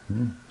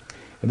 And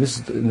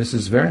this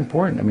is very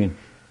important. I mean,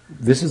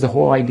 this is the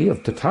whole idea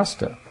of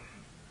tatastha.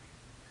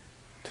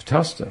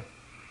 Tatastha.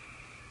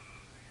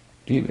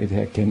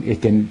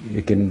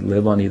 It can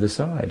live on either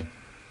side.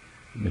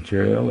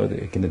 Material, or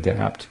it can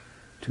adapt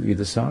to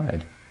either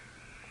side.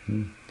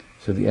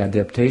 So the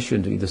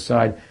adaptation to either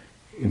side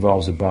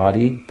involves a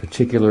body,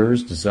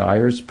 particulars,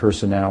 desires,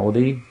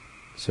 personality.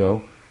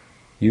 So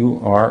you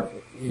are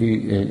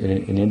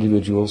an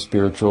individual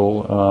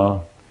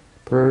spiritual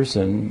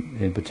person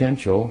in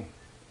potential,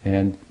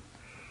 and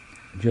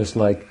just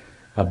like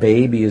a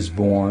baby is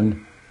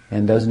born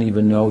and doesn't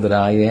even know that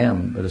I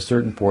am, at a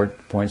certain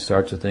point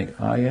starts to think,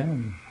 I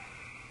am,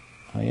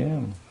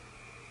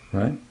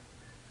 right?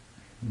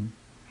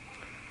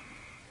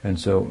 And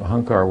so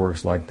ahankar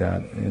works like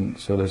that, and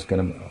so there's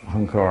kind of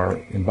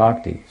ahankar in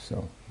bhakti.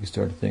 So you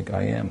start to think,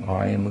 I am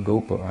a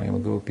gopa, I am a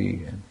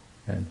gopi,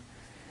 and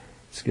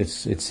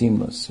it's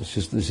seamless. It's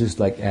just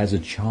like as a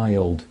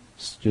child,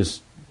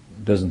 just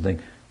doesn't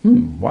think,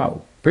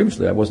 wow,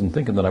 previously I wasn't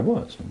thinking that I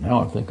was, and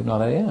now I'm thinking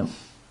that I am.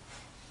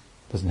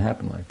 It doesn't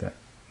happen like that.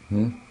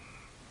 The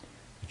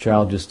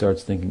child just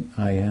starts thinking,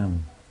 I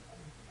am,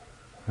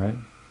 right?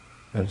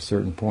 At a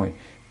certain point.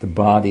 The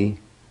body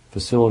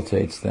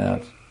facilitates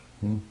that.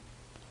 And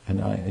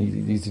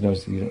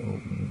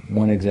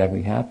when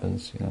exactly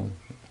happens,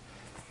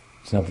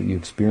 it's not that you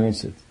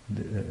experience it.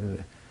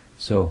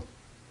 So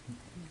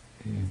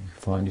you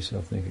find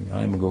yourself thinking,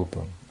 I am a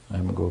gopa, I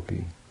am a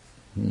gopi.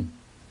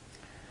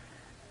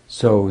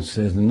 So it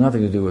has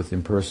nothing to do with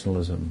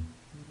impersonalism.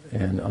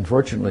 And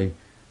unfortunately,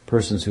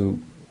 persons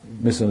who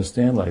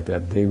misunderstand like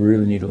that, they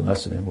really need a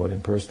lesson in what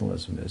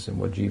impersonalism is and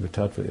what Jiva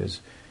Tattva is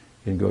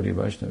in Gaudiya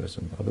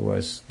Vaishnavism.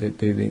 Otherwise,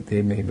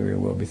 they may very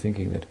well be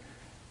thinking that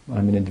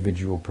I'm an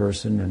individual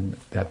person, and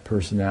that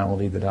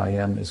personality that I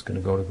am is going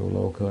to go to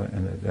Goloka,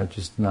 and that's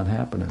just not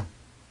happening.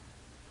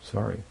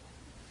 Sorry.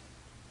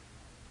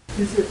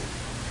 Is it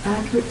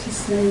accurate to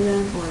say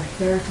then, or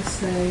fair to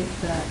say,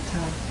 that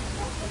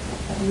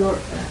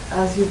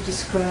as you've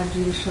described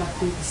Jiva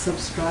Shakti, the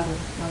substratum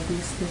of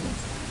these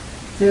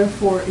things,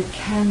 therefore it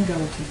can go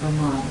to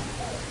Brahman,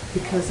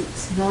 because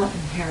it's not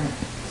inherent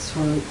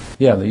swarup?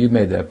 Yeah, you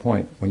made that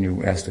point when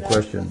you asked the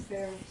question.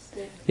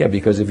 Yeah,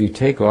 because if you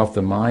take off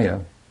the Maya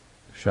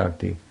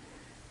Shakti,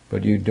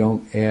 but you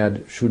don't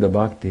add Shuddha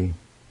Bhakti,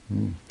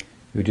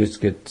 you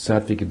just get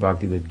Sattvika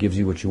Bhakti that gives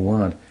you what you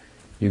want,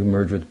 you can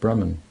merge with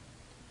Brahman.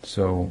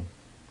 So,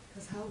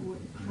 because how could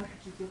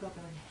you give up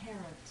an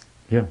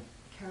inherent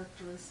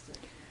characteristic?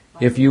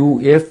 If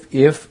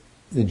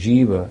the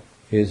jiva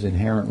is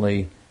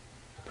inherently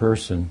a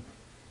person,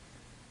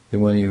 then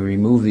when you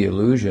remove the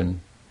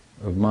illusion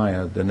of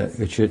Maya, then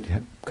it should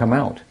come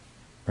out,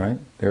 right?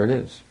 There it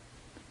is.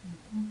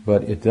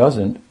 But it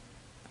doesn't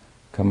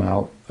come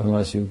out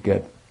unless you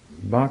get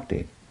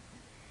bhakti.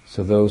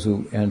 So those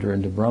who enter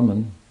into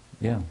Brahman,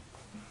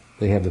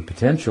 they have the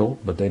potential,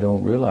 but they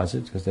don't realize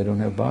it because they don't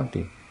have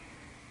bhakti.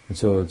 And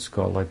so it's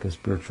called like a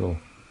spiritual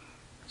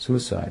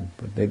suicide.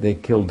 But they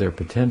killed their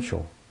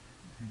potential.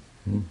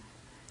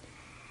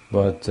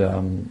 But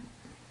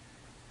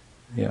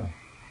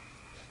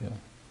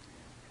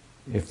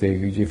if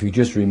you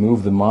just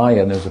remove the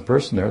Maya and there's a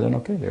person there, then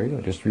okay, there you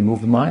go. Just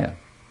remove the Maya.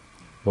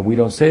 But we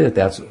don't say that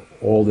that's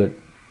all that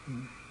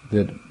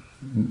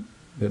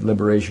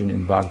liberation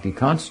in bhakti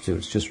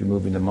constitutes, just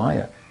removing the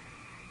Maya.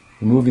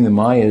 Removing the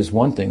Maya is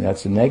one thing,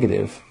 that's a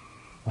negative.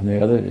 On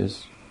the other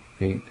is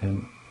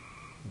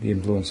the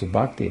influence of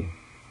bhakti,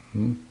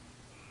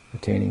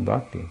 attaining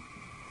bhakti.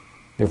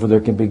 Therefore,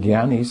 there can be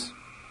jnanis,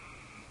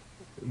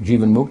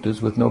 jivan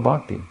muktas, with no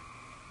bhakti.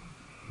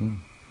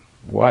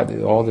 Why?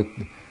 All the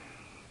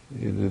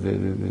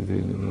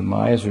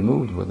maya is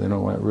removed, but they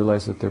don't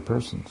realize that they're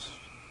persons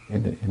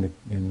in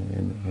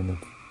the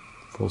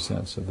full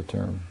sense of the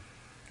term,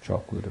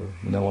 chocolate or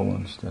vanilla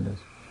ones. That is,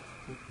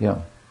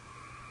 yeah.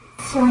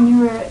 So when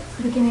you were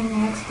beginning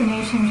the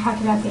explanation, you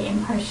talked about the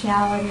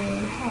impartiality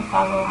of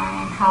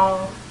Bhagavan and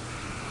how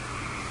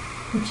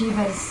the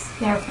jivas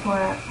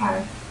therefore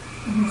are,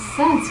 in a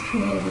sense,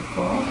 created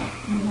equal. I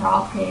mean, they're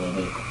all created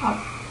equal.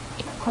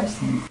 Of course,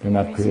 they're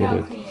not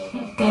created.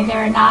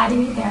 They're not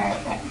either,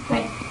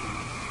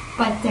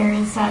 but there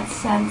is that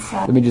sense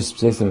of... Let me just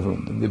say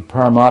something. The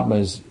Paramatma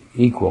is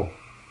equal,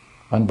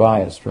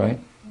 unbiased, right?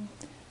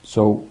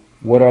 So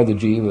what are the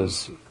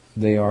jivas?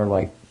 They are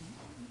like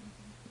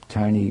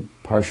tiny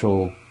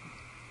partial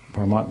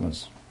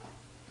Paramatmas.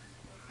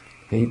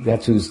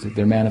 That's who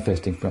they're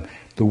manifesting from.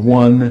 The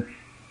one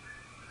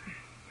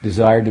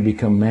desired to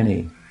become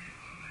many.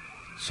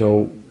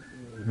 So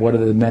what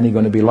are the many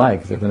going to be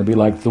like? They're going to be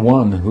like the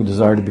one who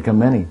desired to become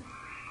many.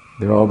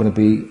 They're all going to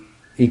be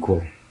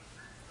equal.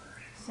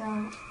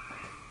 So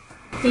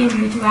the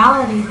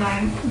individuality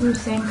then, you're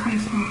saying,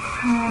 comes from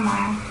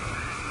karma,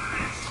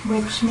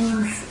 which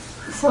means,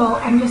 so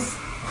I'm just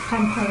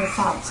trying to play this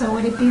out. So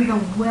would it be the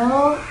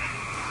will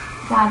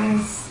that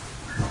is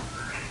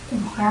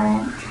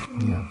inherent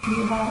in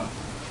jiva?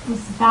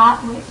 Is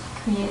that what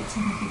creates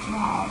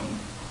individuality?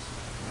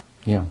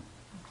 Yeah.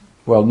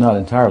 Well, not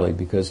entirely,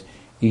 because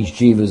each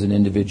jiva is an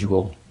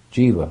individual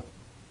jiva.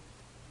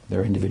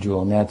 They're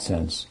individual in that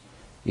sense.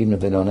 Even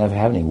if they don't have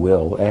any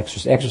will,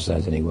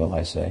 exercise any will,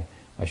 I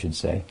should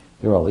say,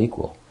 they're all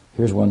equal.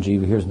 Here's one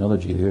jiva, here's another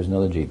jiva, here's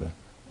another jiva.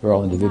 They're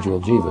all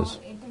individual jivas.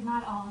 They're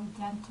not all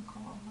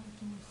identical.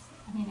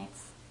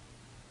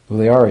 Well,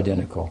 they are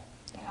identical.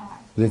 They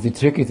are. The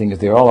tricky thing is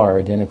they all are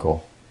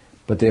identical,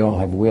 but they all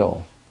have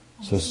will.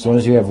 So as soon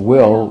as you have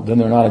will, then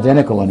they're not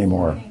identical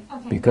anymore,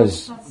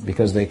 because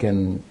they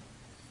can.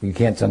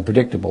 It's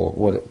unpredictable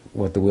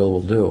what the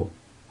will do.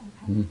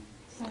 Okay.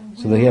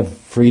 So they have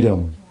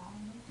freedom.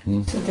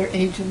 So they're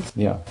agents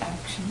Yeah. of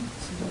action,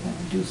 so they're going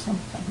to do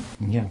something.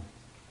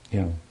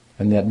 Yeah.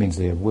 And that means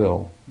they have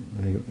will.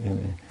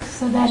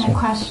 So then a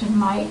question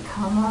might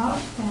come up,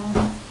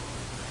 and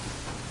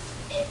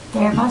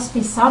there must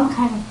be some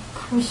kind of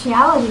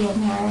partiality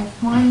in there.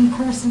 If one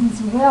person's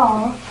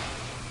will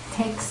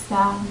takes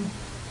them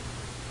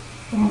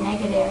in a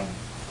negative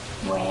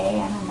way,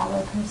 and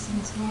another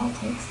person's will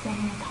takes them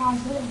in a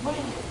positive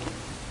way.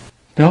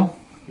 No.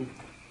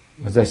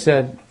 As I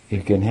said,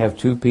 you can have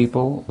two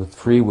people with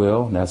free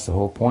will, and that's the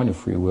whole point of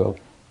free will,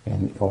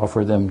 and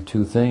offer them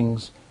two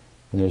things,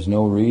 and there's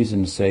no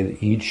reason to say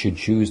that each should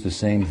choose the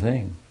same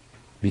thing,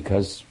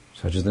 because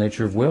such is the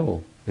nature of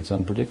will. It's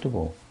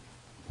unpredictable.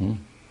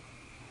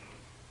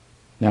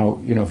 Now,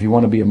 if you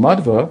want to be a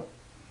Madhva,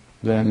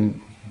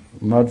 then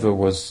Madhva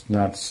was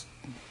not...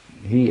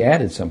 He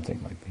added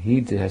something. Like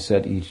he has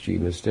said each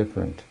jiva is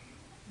different.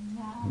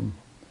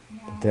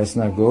 But that's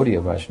not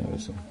Gaudiya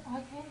Vaishnavism.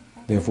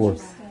 Therefore,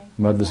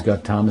 Madhva's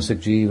got tamasic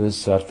jivas,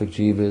 sattvic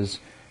jivas,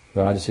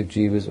 rajasic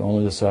jivas.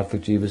 Only the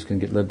sattvic jivas can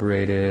get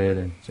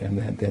liberated,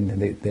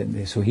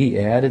 so he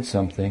added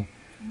something.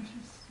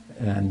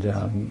 And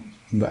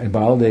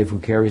Baladev, who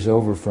carries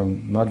over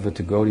from Madhva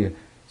to Gaudiya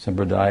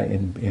Sampradaya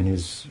in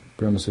his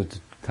Brahma Sutta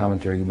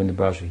commentary, Govinda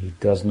Bhasha, he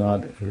does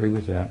not agree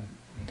with that.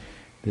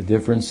 The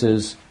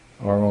differences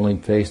are only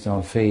based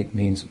on fate,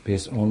 means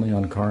based only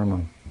on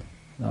karma.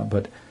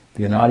 But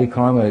the anadi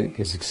karma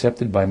is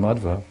accepted by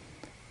Madhva,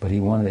 but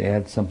he wanted to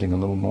add something a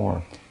little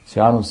more.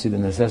 See, I don't see the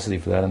necessity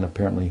for that, and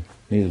apparently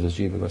neither does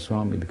Jiva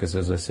Goswami, because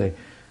as I say,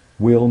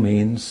 will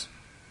means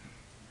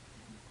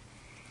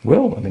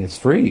will. I mean, it's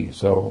free,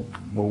 so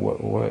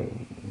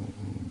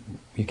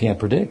you can't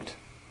predict.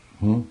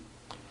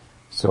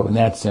 So in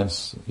that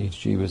sense, each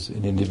jiva is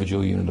an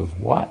individual unit of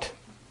what?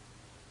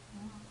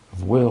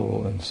 Of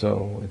will, and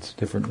so it's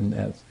different in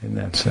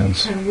that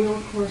sense. And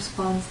will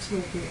corresponds to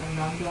the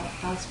ananda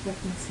aspect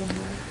in some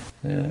way?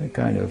 Yeah,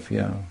 kind of,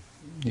 yeah.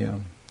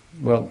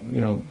 Well,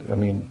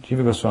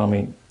 Jiva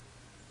Goswami,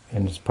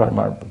 in his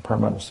Paramatma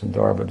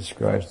Sandarbha,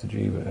 describes the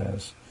jiva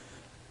as,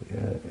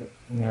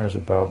 there's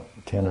about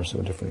 10 or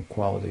so different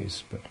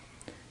qualities, but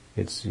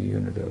it's a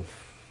unit of,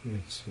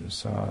 it's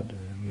sad,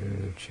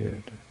 unit of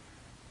chit,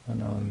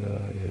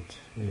 ananda,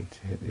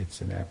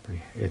 it's an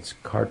it's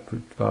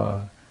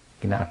kartritva,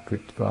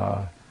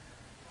 gnatritva,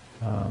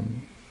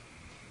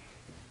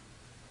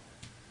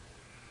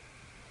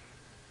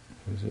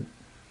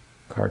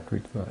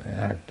 kartritva, an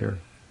actor,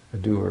 a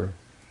doer,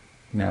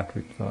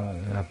 gnatritva,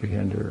 an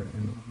apprehender,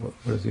 and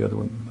what is the other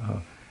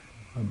one?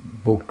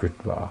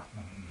 Bhoktritva,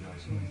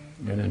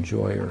 an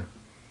enjoyer.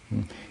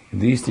 And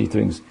these three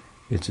things,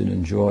 it's an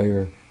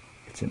enjoyer,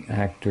 it's an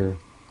actor,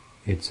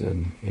 it's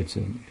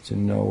a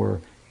knower.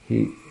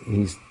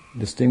 He's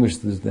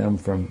distinguishes them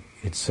from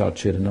it's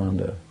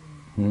Satchidananda.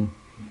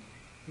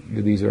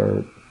 These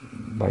are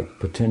like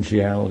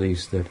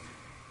potentialities that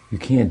You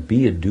can't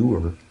be a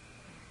doer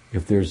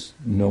if there's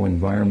no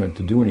environment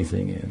to do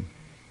anything in.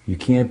 You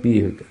can't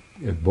be an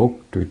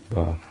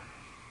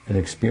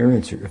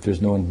experiencer if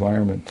there's no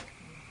environment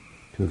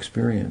to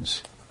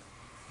experience.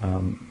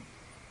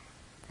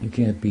 You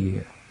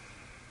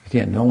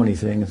can't know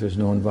anything if there's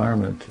no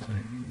environment,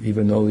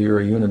 even though you're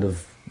a unit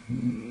of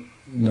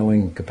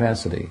knowing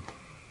capacity.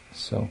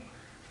 So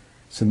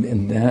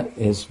and that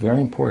is very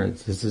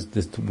important. This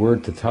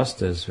word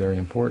tatasta is very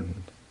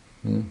important.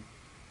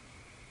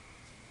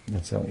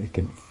 That's how it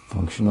can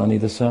function on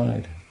either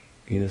side.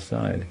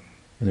 And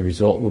the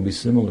result will be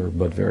similar,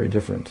 but very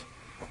different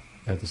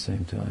at the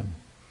same time.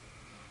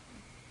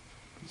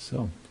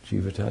 So,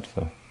 Jiva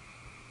Tattva.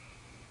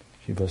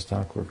 Jiva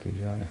Stakvar Ki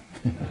Jaya.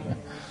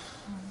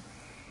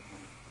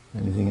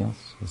 Anything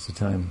else? What's the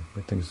time?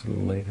 I think it's a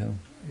little late, huh?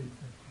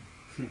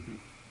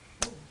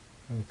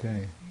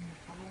 Okay.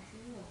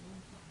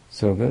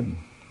 So good.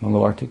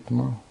 Mangal Artik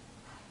tomorrow?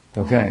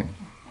 Okay.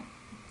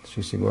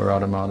 Shri Sigura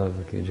Radha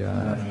Madhava Ki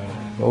Jaya.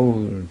 Oh,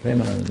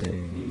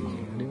 Premanande.